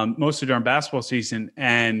 mostly during basketball season,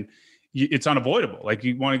 and it's unavoidable. Like,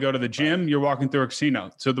 you want to go to the gym, you're walking through a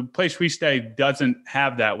casino. So the place we stay doesn't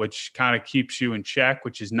have that, which kind of keeps you in check,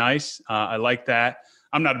 which is nice. I like that.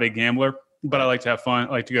 I'm not a big gambler, but I like to have fun.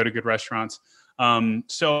 I like to go to good restaurants.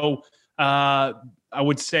 So I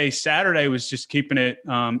would say Saturday was just keeping it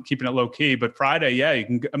low key, but Friday, yeah, you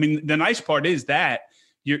can. I mean, the nice part is that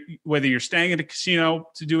whether you're staying at a casino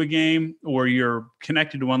to do a game or you're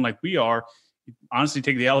connected to one like we are, you honestly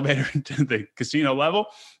take the elevator to the casino level.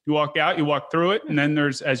 You walk out, you walk through it, and then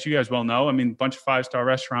there's, as you guys well know, I mean, a bunch of 5-star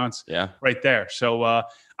restaurants, right there. So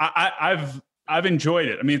I've I've enjoyed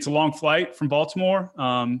it. I mean, it's a long flight from Baltimore.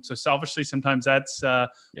 So selfishly, sometimes that's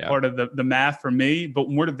part of the math for me. But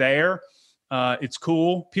when we're there, it's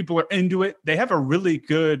cool. People are into it. They have a really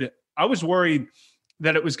good – I was worried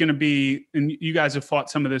that it was going to be – and you guys have fought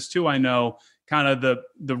some of this too, I know, kind of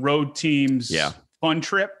the road teams fun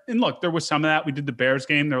trip. And look, there was some of that. We did the Bears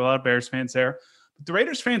game. There were a lot of Bears fans there. But the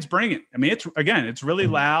Raiders fans bring it. I mean, it's really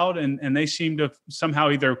loud, and they seem to somehow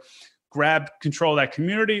either – grab control of that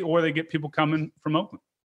community, or they get people coming from Oakland.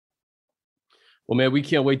 Well, man, we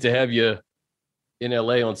can't wait to have you in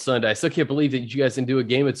LA on Sunday. I still can't believe that you guys didn't do a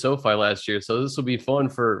game at SoFi last year. So this will be fun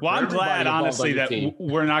for. Well, I'm glad, honestly, that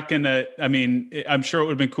we're not going to. I mean, I'm sure it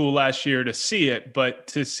would have been cool last year to see it, but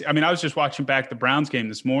to see, I mean, I was just watching back the Browns game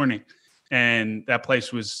this morning, and that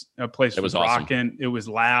place was awesome. Rocking. It was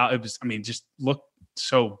loud. It was, I mean, just looked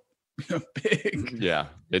so big. Yeah,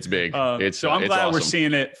 it's big. I'm glad awesome. we're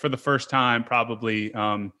seeing it for the first time, probably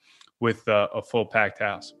with a full packed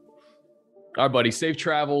house. All right, buddy. Safe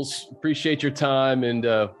travels. Appreciate your time, and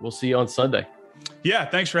we'll see you on Sunday. Yeah,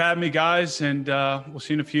 thanks for having me, guys, and we'll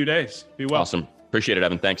see you in a few days. Be well. Awesome. Appreciate it,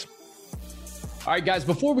 Evan. Thanks. All right, guys,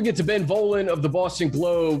 before we get to Ben Volin of the Boston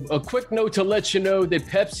Globe, a quick note to let you know that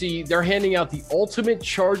Pepsi, they're handing out the ultimate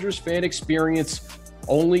Chargers fan experience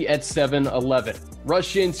only at 7-Eleven.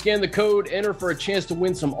 Rush in, scan the code, enter for a chance to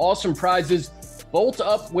win some awesome prizes. Bolt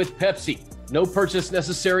up with Pepsi. No purchase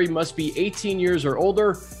necessary, must be 18 years or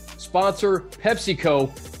older. Sponsor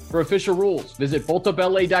PepsiCo for official rules. Visit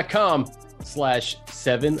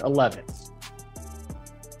boltupla.com/7-Eleven.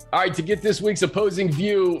 All right, to get this week's opposing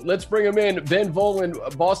view, let's bring him in. Ben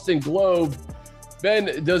Volin, Boston Globe.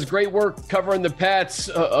 Ben does great work covering the Pats.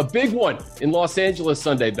 A big one in Los Angeles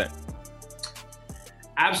Sunday, Ben.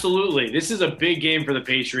 Absolutely. This is a big game for the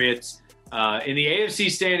Patriots. In the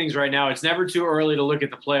AFC standings right now, it's never too early to look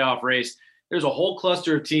at the playoff race. There's a whole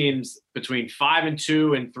cluster of teams between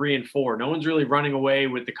 5-2 and 3-4. No one's really running away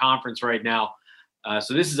with the conference right now.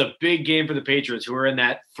 So this is a big game for the Patriots, who are in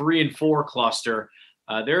that 3-4 cluster.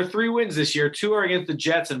 There are 3 wins this year. 2 are against the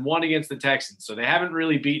Jets and 1 against the Texans. So they haven't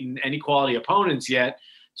really beaten any quality opponents yet.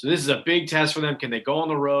 So this is a big test for them. Can they go on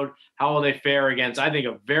the road? How will they fare against, I think,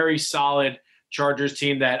 a very solid Chargers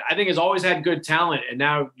team that I think has always had good talent, and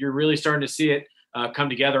now you're really starting to see it come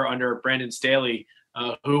together under Brandon Staley,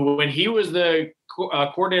 who, when he was the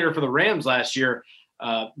coordinator for the Rams last year,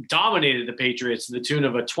 dominated the Patriots to the tune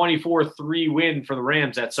of a 24-3 win for the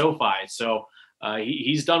Rams at SoFi. So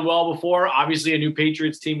he's done well before. Obviously, a new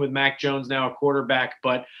Patriots team with Mac Jones now a quarterback,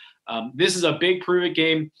 but this is a big prove-it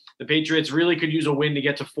game. The Patriots really could use a win to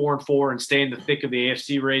get to 4-4 and stay in the thick of the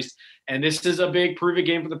AFC race. And this is a big prove-it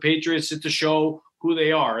game for the Patriots just to show who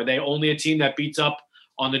they are. Are they only a team that beats up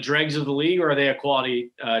on the dregs of the league, or are they a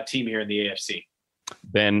quality team here in the AFC?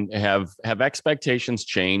 Ben, have expectations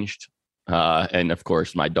changed? And of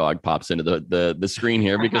course, my dog pops into the screen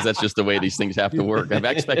here because that's just the way these things have to work. Have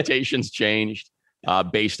expectations changed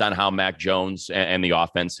based on how Mac Jones and the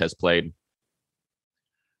offense has played?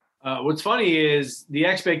 What's funny is the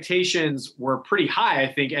expectations were pretty high,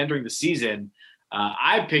 I think, entering the season.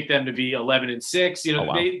 I picked them to be 11-6. You know,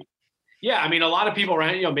 wow. I mean, a lot of people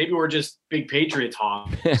around, maybe we're just big Patriots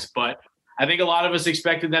honks, but I think a lot of us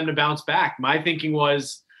expected them to bounce back. My thinking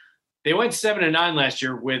was they went 7-9 last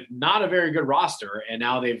year with not a very good roster, and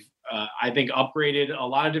now they've, I think, upgraded a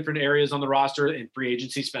lot of different areas on the roster in free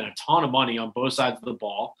agency, spent a ton of money on both sides of the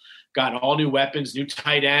ball, got all new weapons, new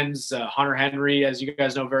tight ends, Hunter Henry, as you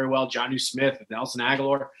guys know very well, Jonnu Smith, Nelson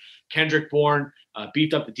Aguilar, Kendrick Bourne,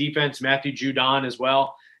 beefed up the defense, Matthew Judon as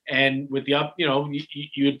well. And with the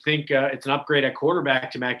you'd think it's an upgrade at quarterback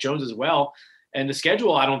to Mac Jones as well. And the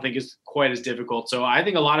schedule, I don't think, is quite as difficult. So I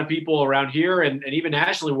think a lot of people around here and even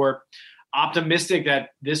nationally were optimistic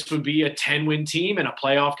that this would be a 10-win team and a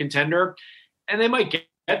playoff contender. And they might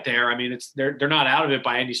get there. I mean, they're not out of it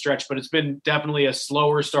by any stretch, but it's been definitely a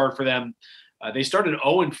slower start for them. They started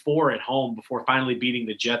 0-4 at home before finally beating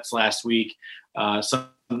the Jets last week. A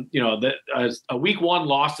week 1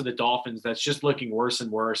 loss to the Dolphins that's just looking worse and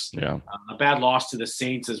worse. Yeah. A bad loss to the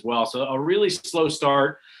Saints as well. So a really slow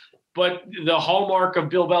start. But the hallmark of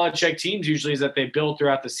Bill Belichick teams usually is that they build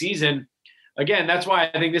throughout the season. Again, that's why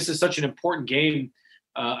I think this is such an important game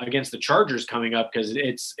against the Chargers coming up, because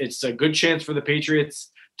it's a good chance for the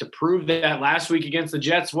Patriots to prove that last week against the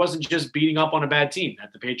Jets wasn't just beating up on a bad team,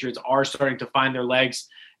 that the Patriots are starting to find their legs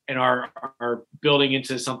and are building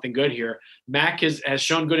into something good here. Mac has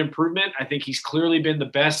shown good improvement. I think he's clearly been the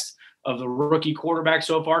best of the rookie quarterbacks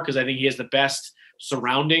so far, because I think he has the best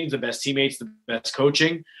surroundings, the best teammates, the best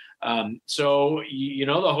coaching. So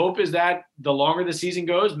the hope is that the longer the season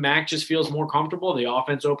goes, Mac just feels more comfortable. The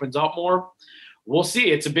offense opens up more. we'll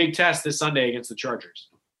see. It's a big test this Sunday against the Chargers.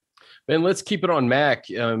 Ben, let's keep it on Mac.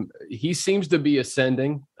 He seems to be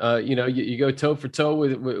ascending. You go toe for toe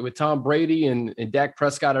with Tom Brady and Dak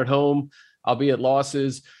Prescott at home, albeit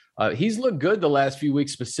losses. He's looked good the last few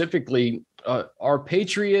weeks specifically. Are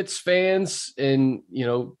Patriots fans and,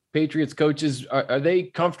 Patriots coaches, are they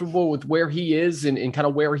comfortable with where he is and kind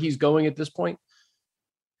of where he's going at this point?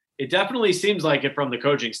 It definitely seems like it from the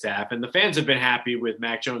coaching staff, and the fans have been happy with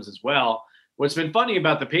Mac Jones as well. What's been funny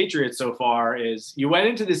about the Patriots so far is you went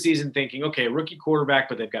into the season thinking, okay, rookie quarterback,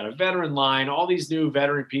 but they've got a veteran line, all these new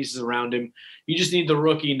veteran pieces around him. You just need the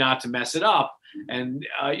rookie not to mess it up. And,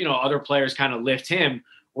 other players kind of lift him.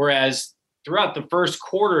 Whereas throughout the first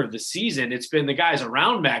quarter of the season, it's been the guys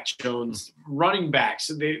around Mac Jones, running backs.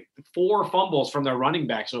 They 4 fumbles from their running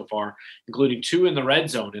back so far, including 2 in the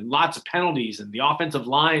red zone and lots of penalties. And the offensive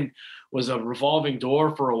line was a revolving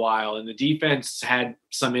door for a while, and the defense had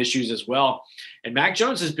some issues as well. And Mac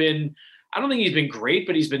Jones has been, I don't think he's been great,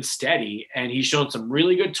 but he's been steady, and he's shown some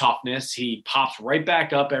really good toughness. He pops right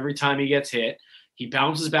back up every time he gets hit. He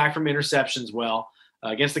bounces back from interceptions well.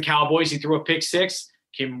 Against the Cowboys, he threw a pick 6,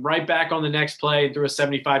 came right back on the next play and threw a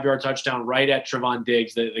 75-yard touchdown right at Trevon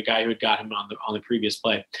Diggs, the guy who had got him on the previous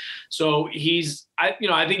play. So I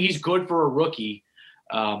think he's good for a rookie.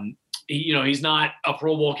 He's not a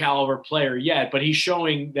Pro Bowl caliber player yet, but he's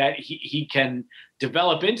showing that he can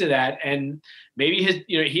develop into that. And maybe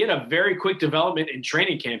he had a very quick development in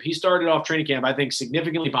training camp. He started off training camp, I think,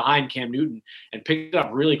 significantly behind Cam Newton and picked it up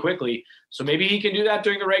really quickly. So maybe he can do that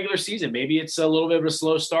during the regular season. Maybe it's a little bit of a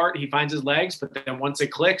slow start. He finds his legs, but then once it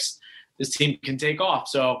clicks, this team can take off.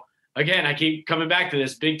 So again, I keep coming back to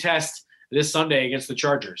this big test this Sunday against the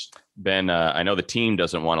Chargers. Ben, I know the team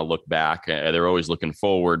doesn't want to look back. They're always looking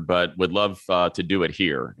forward, but would love to do it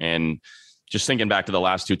here. And just thinking back to the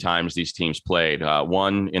last 2 times these teams played,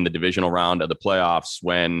 one in the divisional round of the playoffs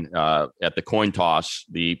when at the coin toss,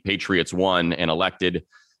 the Patriots won and elected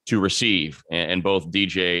to receive. And both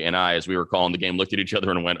DJ and I, as we were calling the game, looked at each other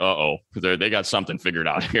and went, uh-oh, they got something figured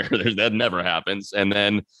out here. That never happens. And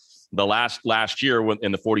then the last year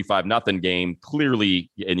in the 45-0 game, clearly,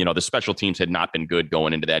 and the special teams had not been good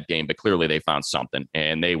going into that game, but clearly they found something,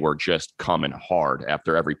 and they were just coming hard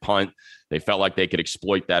after every punt. They felt like they could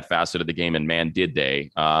exploit that facet of the game, and man, did they.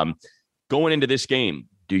 Going into this game,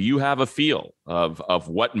 do you have a feel of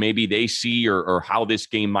what maybe they see or how this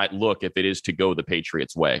game might look if it is to go the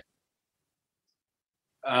Patriots' way?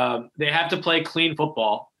 They have to play clean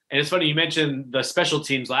football. And it's funny, you mentioned the special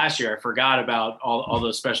teams last year. I forgot about all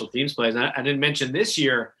those special teams plays. And I didn't mention this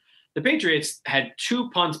year, the Patriots had 2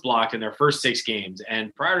 punts blocked in their first 6 games.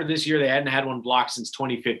 And prior to this year, they hadn't had one blocked since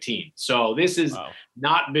 2015. So this has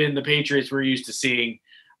not been the Patriots we're used to seeing.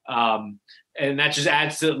 And that just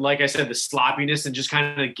adds to, like I said, the sloppiness and just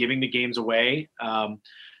kind of giving the games away.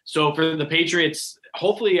 So for the Patriots,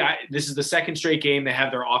 hopefully this is the second straight game they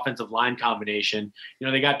have their offensive line combination.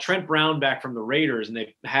 They got Trent Brown back from the Raiders, and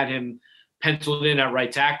they had him penciled in at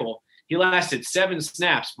right tackle. He lasted 7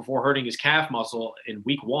 snaps before hurting his calf muscle in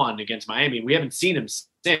week 1 against Miami. We haven't seen him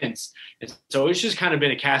since. And so it's just kind of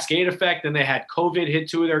been a cascade effect. Then they had COVID hit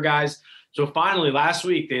 2 of their guys. So finally last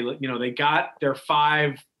week, they got their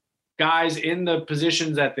 5 guys in the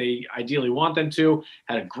positions that they ideally want them to.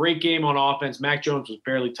 Had a great game on offense. Mac Jones was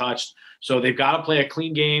barely touched. So they've got to play a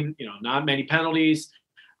clean game, not many penalties.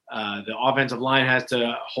 The offensive line has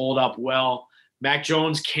to hold up well. Mac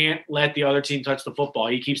Jones can't let the other team touch the football.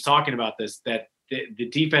 He keeps talking about this, that the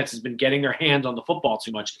defense has been getting their hands on the football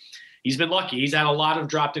too much. He's been lucky. He's had a lot of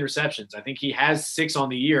dropped interceptions. I think he has 6 on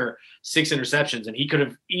the year, 6 interceptions, and he could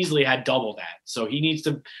have easily had double that. So he needs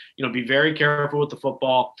to, be very careful with the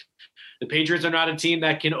football. The Patriots are not a team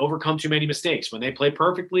that can overcome too many mistakes. When they play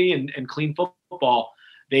perfectly and clean football,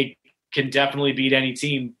 they can definitely beat any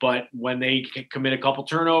team. But when they commit a couple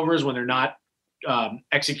turnovers, when they're not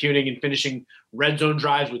executing and finishing red zone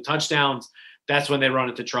drives with touchdowns, that's when they run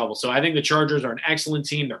into trouble. So I think the Chargers are an excellent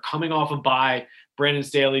team. They're coming off a bye. Brandon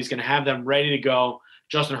Staley's going to have them ready to go.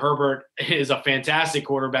 Justin Herbert is a fantastic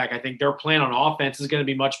quarterback. I think their plan on offense is going to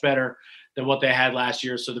be much better than what they had last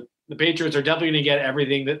year. So the Patriots are definitely going to get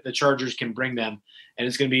everything that the Chargers can bring them. And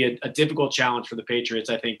it's going to be a difficult challenge for the Patriots,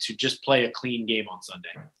 I think, to just play a clean game on Sunday.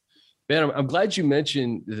 Ben, I'm glad you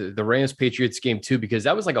mentioned the Rams-Patriots game too, because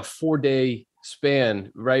that was like a 4-day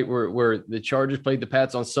span, right? Where the Chargers played the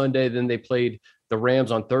Pats on Sunday, then they played the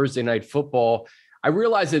Rams on Thursday Night Football. I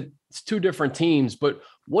realize that it's 2 different teams, but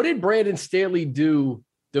what did Brandon Staley do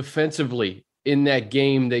defensively in that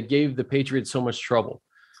game that gave the Patriots so much trouble?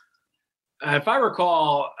 If I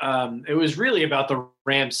recall, it was really about the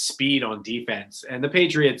Rams' speed on defense. And the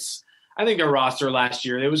Patriots, I think their roster last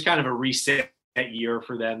year, it was kind of a reset year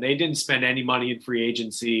for them. They didn't spend any money in free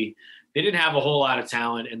agency. They didn't have a whole lot of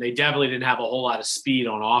talent, and they definitely didn't have a whole lot of speed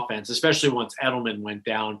on offense, especially once Edelman went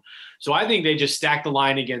down. So I think they just stacked the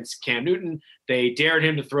line against Cam Newton. They dared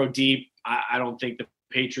him to throw deep. I don't think the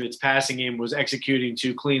Patriots passing game was executing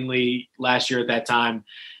too cleanly last year at that time.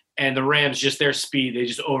 And the Rams, just their speed, they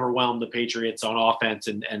just overwhelmed the Patriots on offense.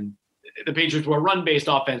 And the Patriots were a run-based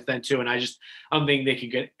offense then too. And I don't think they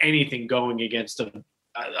could get anything going against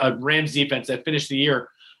a Rams defense that finished the year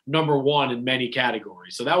number one in many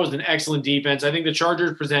categories. So that was an excellent defense. I think the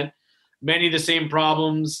Chargers present many of the same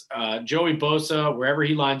problems. Joey Bosa, wherever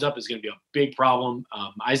he lines up, is going to be a big problem.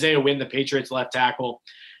 Isaiah Wynn, the Patriots left tackle,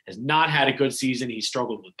 has not had a good season. He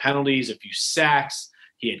struggled with penalties, a few sacks.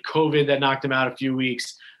 He had COVID that knocked him out a few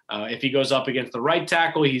weeks. If he goes up against the right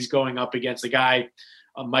tackle, he's going up against a guy,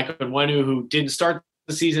 Michael Onwenu, who didn't start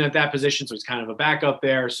the season at that position, so he's kind of a backup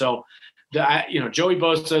there. So Joey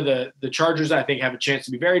Bosa, the Chargers, I think, have a chance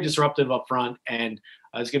to be very disruptive up front, and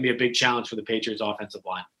it's going to be a big challenge for the Patriots offensive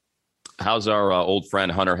line. How's our old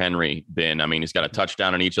friend Hunter Henry been? I mean, he's got a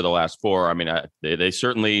touchdown in each of the last four. I mean, they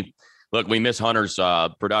certainly look. We miss Hunter's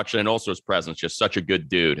production and also his presence. Just such a good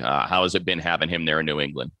dude. How has it been having him there in New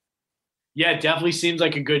England? Yeah, it definitely seems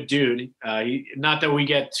like a good dude. Not that we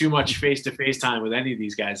get too much face-to-face time with any of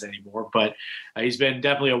these guys anymore, but he's been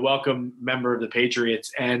definitely a welcome member of the Patriots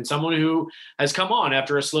and someone who has come on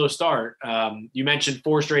after a slow start. You mentioned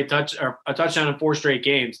a touchdown in 4 straight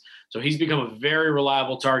games, so he's become a very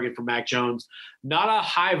reliable target for Mac Jones. Not a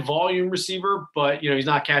high-volume receiver, but he's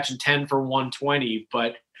not catching 10 for 120,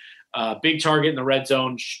 but big target in the red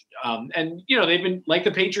zone. And they've been, like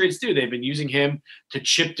the Patriots do, they've been using him to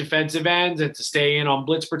chip defensive ends and to stay in on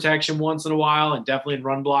blitz protection once in a while, and definitely in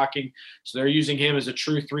run blocking. So they're using him as a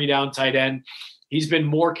true 3-down tight end. He's been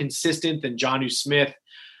more consistent than Jonnu Smith.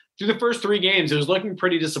 Through the first 3 games, it was looking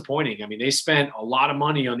pretty disappointing. I mean, they spent a lot of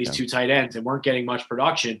money on these 2 tight ends and weren't getting much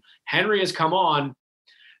production. Henry has come on.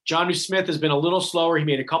 Jonnu Smith has been a little slower. He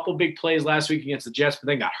made a couple big plays last week against the Jets, but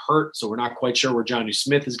then got hurt, so we're not quite sure where Jonnu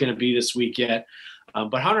Smith is going to be this week yet.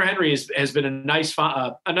 But Hunter Henry has been a nice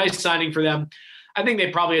signing for them. I think they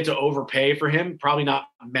probably had to overpay for him, probably not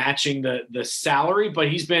matching the salary, but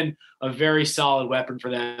he's been a very solid weapon for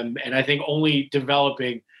them, and I think only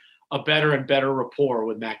developing a better and better rapport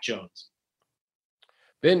with Mac Jones.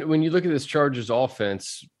 Ben, when you look at this Chargers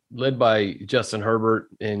offense, led by Justin Herbert,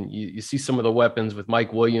 and you see some of the weapons with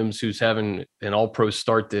Mike Williams, who's having an all-pro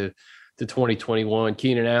start to 2021,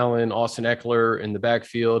 Keenan Allen, Austin Eckler in the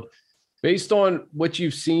backfield. Based on what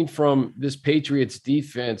you've seen from this Patriots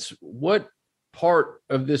defense, what part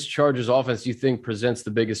of this Chargers offense do you think presents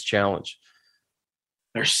the biggest challenge?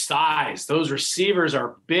 Their size. Those receivers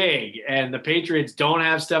are big, and the Patriots don't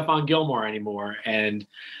have Stephon Gilmore anymore. And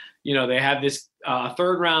they have this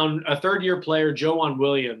third-year player, Joejuan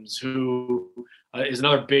Williams, who is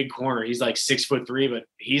another big corner. He's like 6'3", but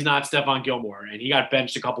he's not Stephon Gilmore. And he got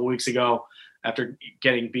benched a couple weeks ago after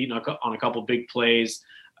getting beaten on a couple big plays.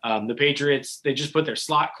 The Patriots, they just put their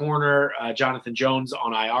slot corner, Jonathan Jones,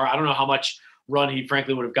 on IR. I don't know how much run he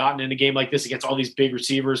frankly would have gotten in a game like this against all these big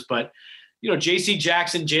receivers, but J.C.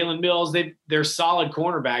 Jackson, Jalen Mills, they're solid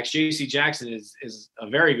cornerbacks. J.C. Jackson is a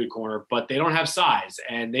very good corner, but they don't have size,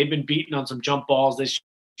 and they've been beaten on some jump balls this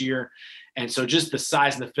year. And so just the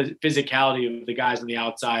size and the physicality of the guys on the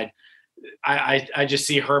outside, I just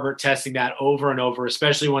see Herbert testing that over and over,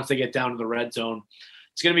 especially once they get down to the red zone.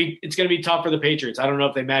 It's going to be tough for the Patriots. I don't know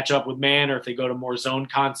if they match up with man or if they go to more zone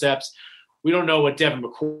concepts. We don't know what Devin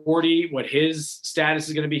McCourty, what his status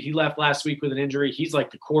is going to be. He left last week with an injury. He's like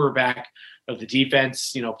the quarterback of the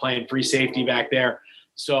defense, playing free safety back there.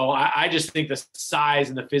 So I just think the size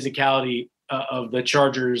and the physicality of the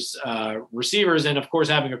Chargers receivers, and of course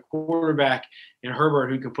having a quarterback in Herbert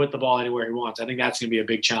who can put the ball anywhere he wants, I think that's going to be a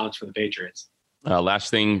big challenge for the Patriots. Last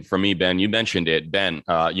thing for me, Ben, you mentioned it. Ben,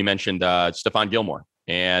 you mentioned Stephon Gilmore.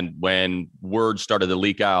 And when word started to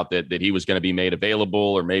leak out that he was going to be made available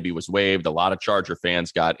or maybe was waived, a lot of Charger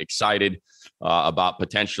fans got excited about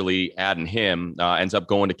potentially adding him. Ends up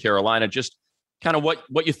going to Carolina. Just kind of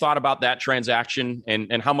what you thought about that transaction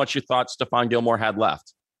and how much you thought Stephon Gilmore had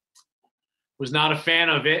left. Was not a fan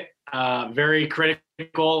of it. Very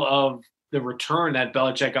critical of the return that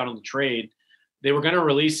Belichick got on the trade. They were going to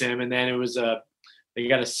release him, and then it was they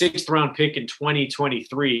got a 6th-round pick in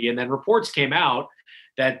 2023, and then reports came out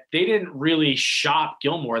that they didn't really shop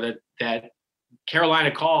Gilmore, that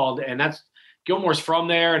Carolina called, and that's Gilmore's from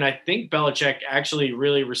there. And I think Belichick actually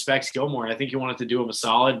really respects Gilmore. And I think he wanted to do him a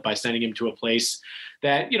solid by sending him to a place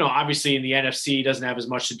that, obviously in the NFC doesn't have as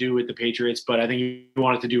much to do with the Patriots, but I think he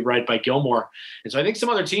wanted to do right by Gilmore. And so I think some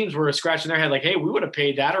other teams were scratching their head like, hey, we would have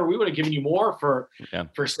paid that, or we would have given you more for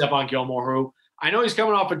Stephon Gilmore, who I know he's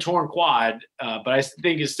coming off a torn quad, but I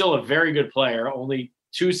think is still a very good player. Only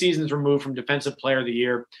 2 seasons removed from Defensive Player of the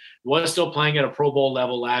Year, was still playing at a Pro Bowl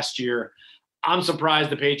level last year. I'm surprised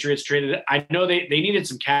the Patriots traded it. I know they needed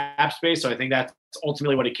some cap space, so I think that's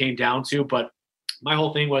ultimately what it came down to. But my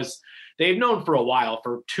whole thing was they've known for a while,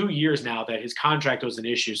 for 2 years now, that his contract was an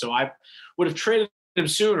issue. So I would have traded him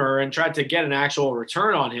sooner and tried to get an actual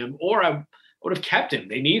return on him, or I would have kept him.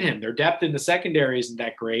 They need him. Their depth in the secondary isn't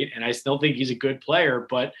that great, and I still think he's a good player.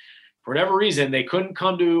 But for whatever reason, they couldn't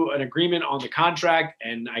come to an agreement on the contract,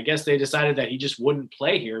 and I guess they decided that he just wouldn't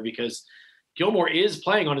play here because Gilmore is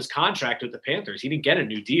playing on his contract with the Panthers. He didn't get a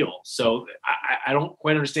new deal. So I don't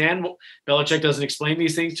quite understand. Belichick doesn't explain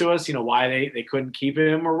these things to us, why they couldn't keep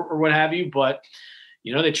him or what have you. But,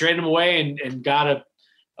 they traded him away and got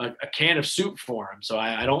a can of soup for him. So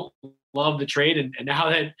I don't love the trade. And now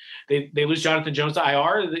that they lose Jonathan Jones to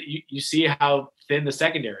IR, you see how thin the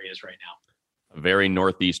secondary is right now. A very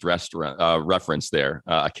Northeast restaurant reference there.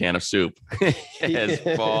 A can of soup as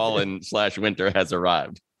fall and / winter has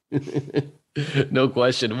arrived. No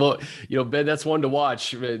question. Well, Ben, that's one to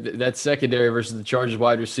watch. That secondary versus the Chargers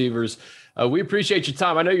wide receivers. We appreciate your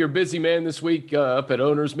time. I know you're a busy man this week up at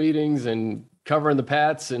owners meetings and covering the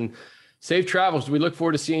Pats, and safe travels. We look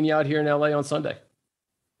forward to seeing you out here in LA on Sunday.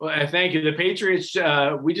 Well, thank you. The Patriots,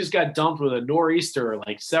 we just got dumped with a nor'easter,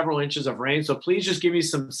 like several inches of rain. So please just give me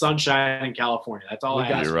some sunshine in California. That's all I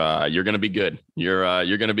ask. You're going to be good. You're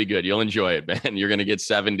going to be good. You'll enjoy it, man. You're going to get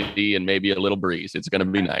 70 and maybe a little breeze. It's going to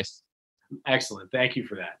be nice. Excellent. Thank you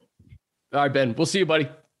for that. All right, Ben. We'll see you, buddy.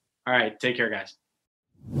 All right. Take care, guys.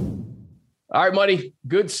 All right, Money.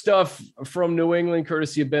 Good stuff from New England,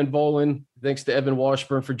 courtesy of Ben Volin. Thanks to Evan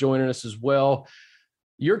Washburn for joining us as well.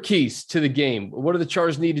 Your keys to the game. What do the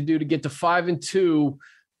Chargers need to do to get to 5-2?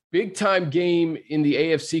 Big time game in the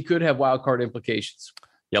AFC could have wild card implications.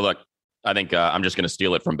 Yeah, look, I think I'm just going to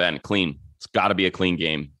steal it from Ben. Clean. It's got to be a clean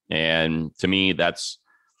game. And to me, that's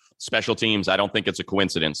special teams. I don't think it's a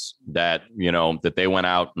coincidence that, that they went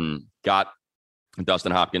out and got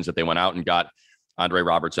Dustin Hopkins, that they went out and got Andre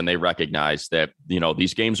Robertson. They recognize that,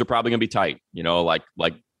 these games are probably going to be tight,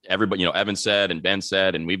 like everybody, Evan said and Ben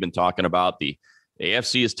said, and we've been talking about the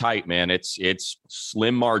AFC is tight, man. It's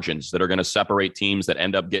slim margins that are going to separate teams that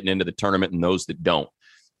end up getting into the tournament and those that don't.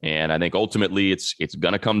 And I think ultimately it's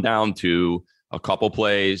going to come down to a couple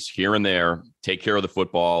plays here and there, take care of the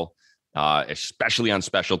football, especially on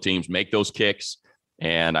special teams, make those kicks.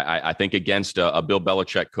 And I think against a Bill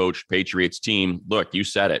Belichick coach Patriots team, look, you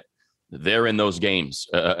said it. They're in those games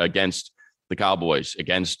against the Cowboys,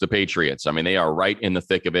 against the Patriots. I mean, they are right in the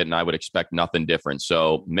thick of it, and I would expect nothing different.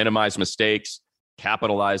 So minimize mistakes,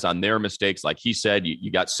 capitalize on their mistakes. Like he said,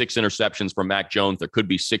 you got 6 interceptions from Mac Jones. There could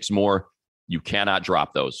be 6 more. You cannot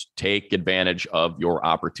drop those. Take advantage of your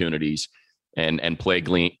opportunities and play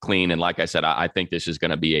clean. And like I said, I think this is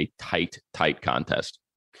going to be a tight contest.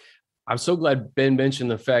 I'm so glad Ben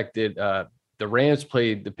mentioned the fact that the Rams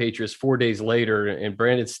played the Patriots 4 days later, and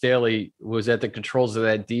Brandon Staley was at the controls of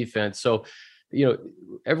that defense. So,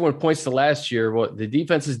 everyone points to last year. Well, the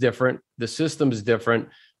defense is different. The system is different.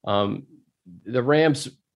 The Rams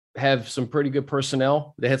have some pretty good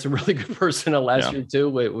personnel. They had some really good personnel last year too,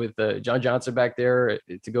 with John Johnson back there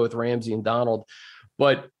to go with Ramsey and Donald.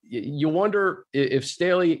 But you wonder if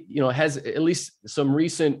Staley, has at least some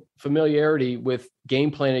recent familiarity with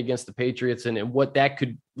game planning against the Patriots and what that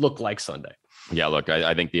could look like Sunday. Yeah, look,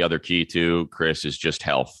 I think the other key too, Chris, is just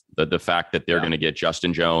health. The fact that they're going to get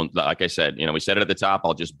Justin Jones. Like I said, we said it at the top.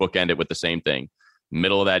 I'll just bookend it with the same thing.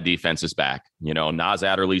 Middle of that defense is back. Nas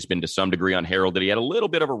Adderley's been to some degree unheralded. He had a little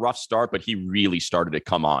bit of a rough start, but he really started to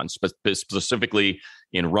come on, specifically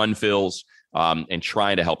in run fills and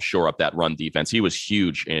trying to help shore up that run defense. He was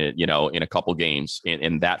huge in a couple games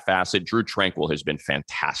in that facet. Drew Tranquill has been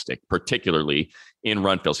fantastic, particularly in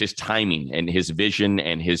run fills. His timing and his vision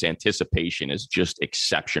and his anticipation is just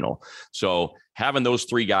exceptional. So having those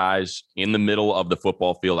 3 guys in the middle of the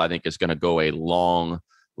football field, I think is going to go a long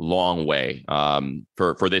way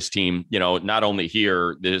for this team, not only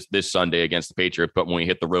here this Sunday against the Patriots, but when we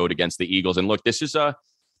hit the road against the Eagles. And look, this is a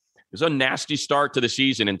nasty start to the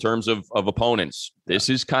season in terms of opponents. This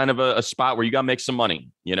is kind of a spot where you got to make some money.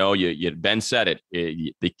 Ben said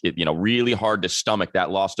it, really hard to stomach that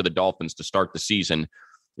loss to the Dolphins to start the season.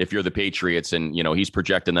 If you're the Patriots and, he's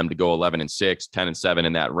projecting them to go 11-6, 10-7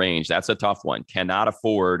 in that range, that's a tough one. Cannot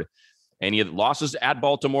afford any of the losses at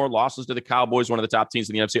Baltimore, losses to the Cowboys, one of the top teams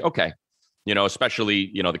in the NFC. Okay.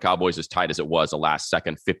 especially, the Cowboys as tight as it was, the last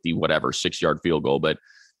second 50, whatever, 6-yard field goal. But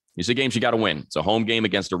these are games you got to win. It's a home game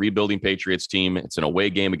against a rebuilding Patriots team. It's an away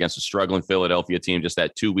game against a struggling Philadelphia team. Just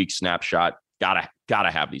that 2-week snapshot.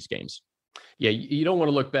 Gotta have these games. Yeah, you don't want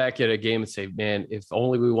to look back at a game and say, man, if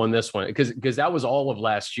only we won this one, because that was all of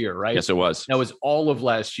last year, right? Yes, it was. That was all of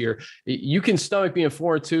last year. You can stomach being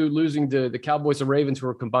 4-2, losing to the Cowboys and Ravens, who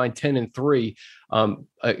are combined 10-3.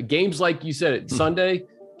 Games like you said, Sunday,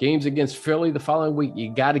 games against Philly the following week,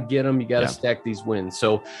 you got to get them. You got to stack these wins.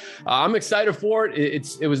 So I'm excited for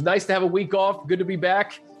it. It was nice to have a week off. Good to be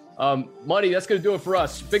back. Money, that's going to do it for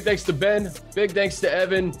us. Big thanks to Ben. Big thanks to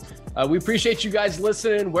Evan. We appreciate you guys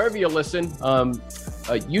listening wherever you listen.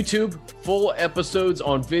 YouTube, full episodes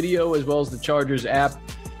on video, as well as the Chargers app.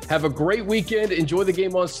 Have a great weekend. Enjoy the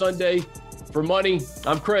game on Sunday. For Money,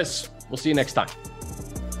 I'm Chris. We'll see you next time.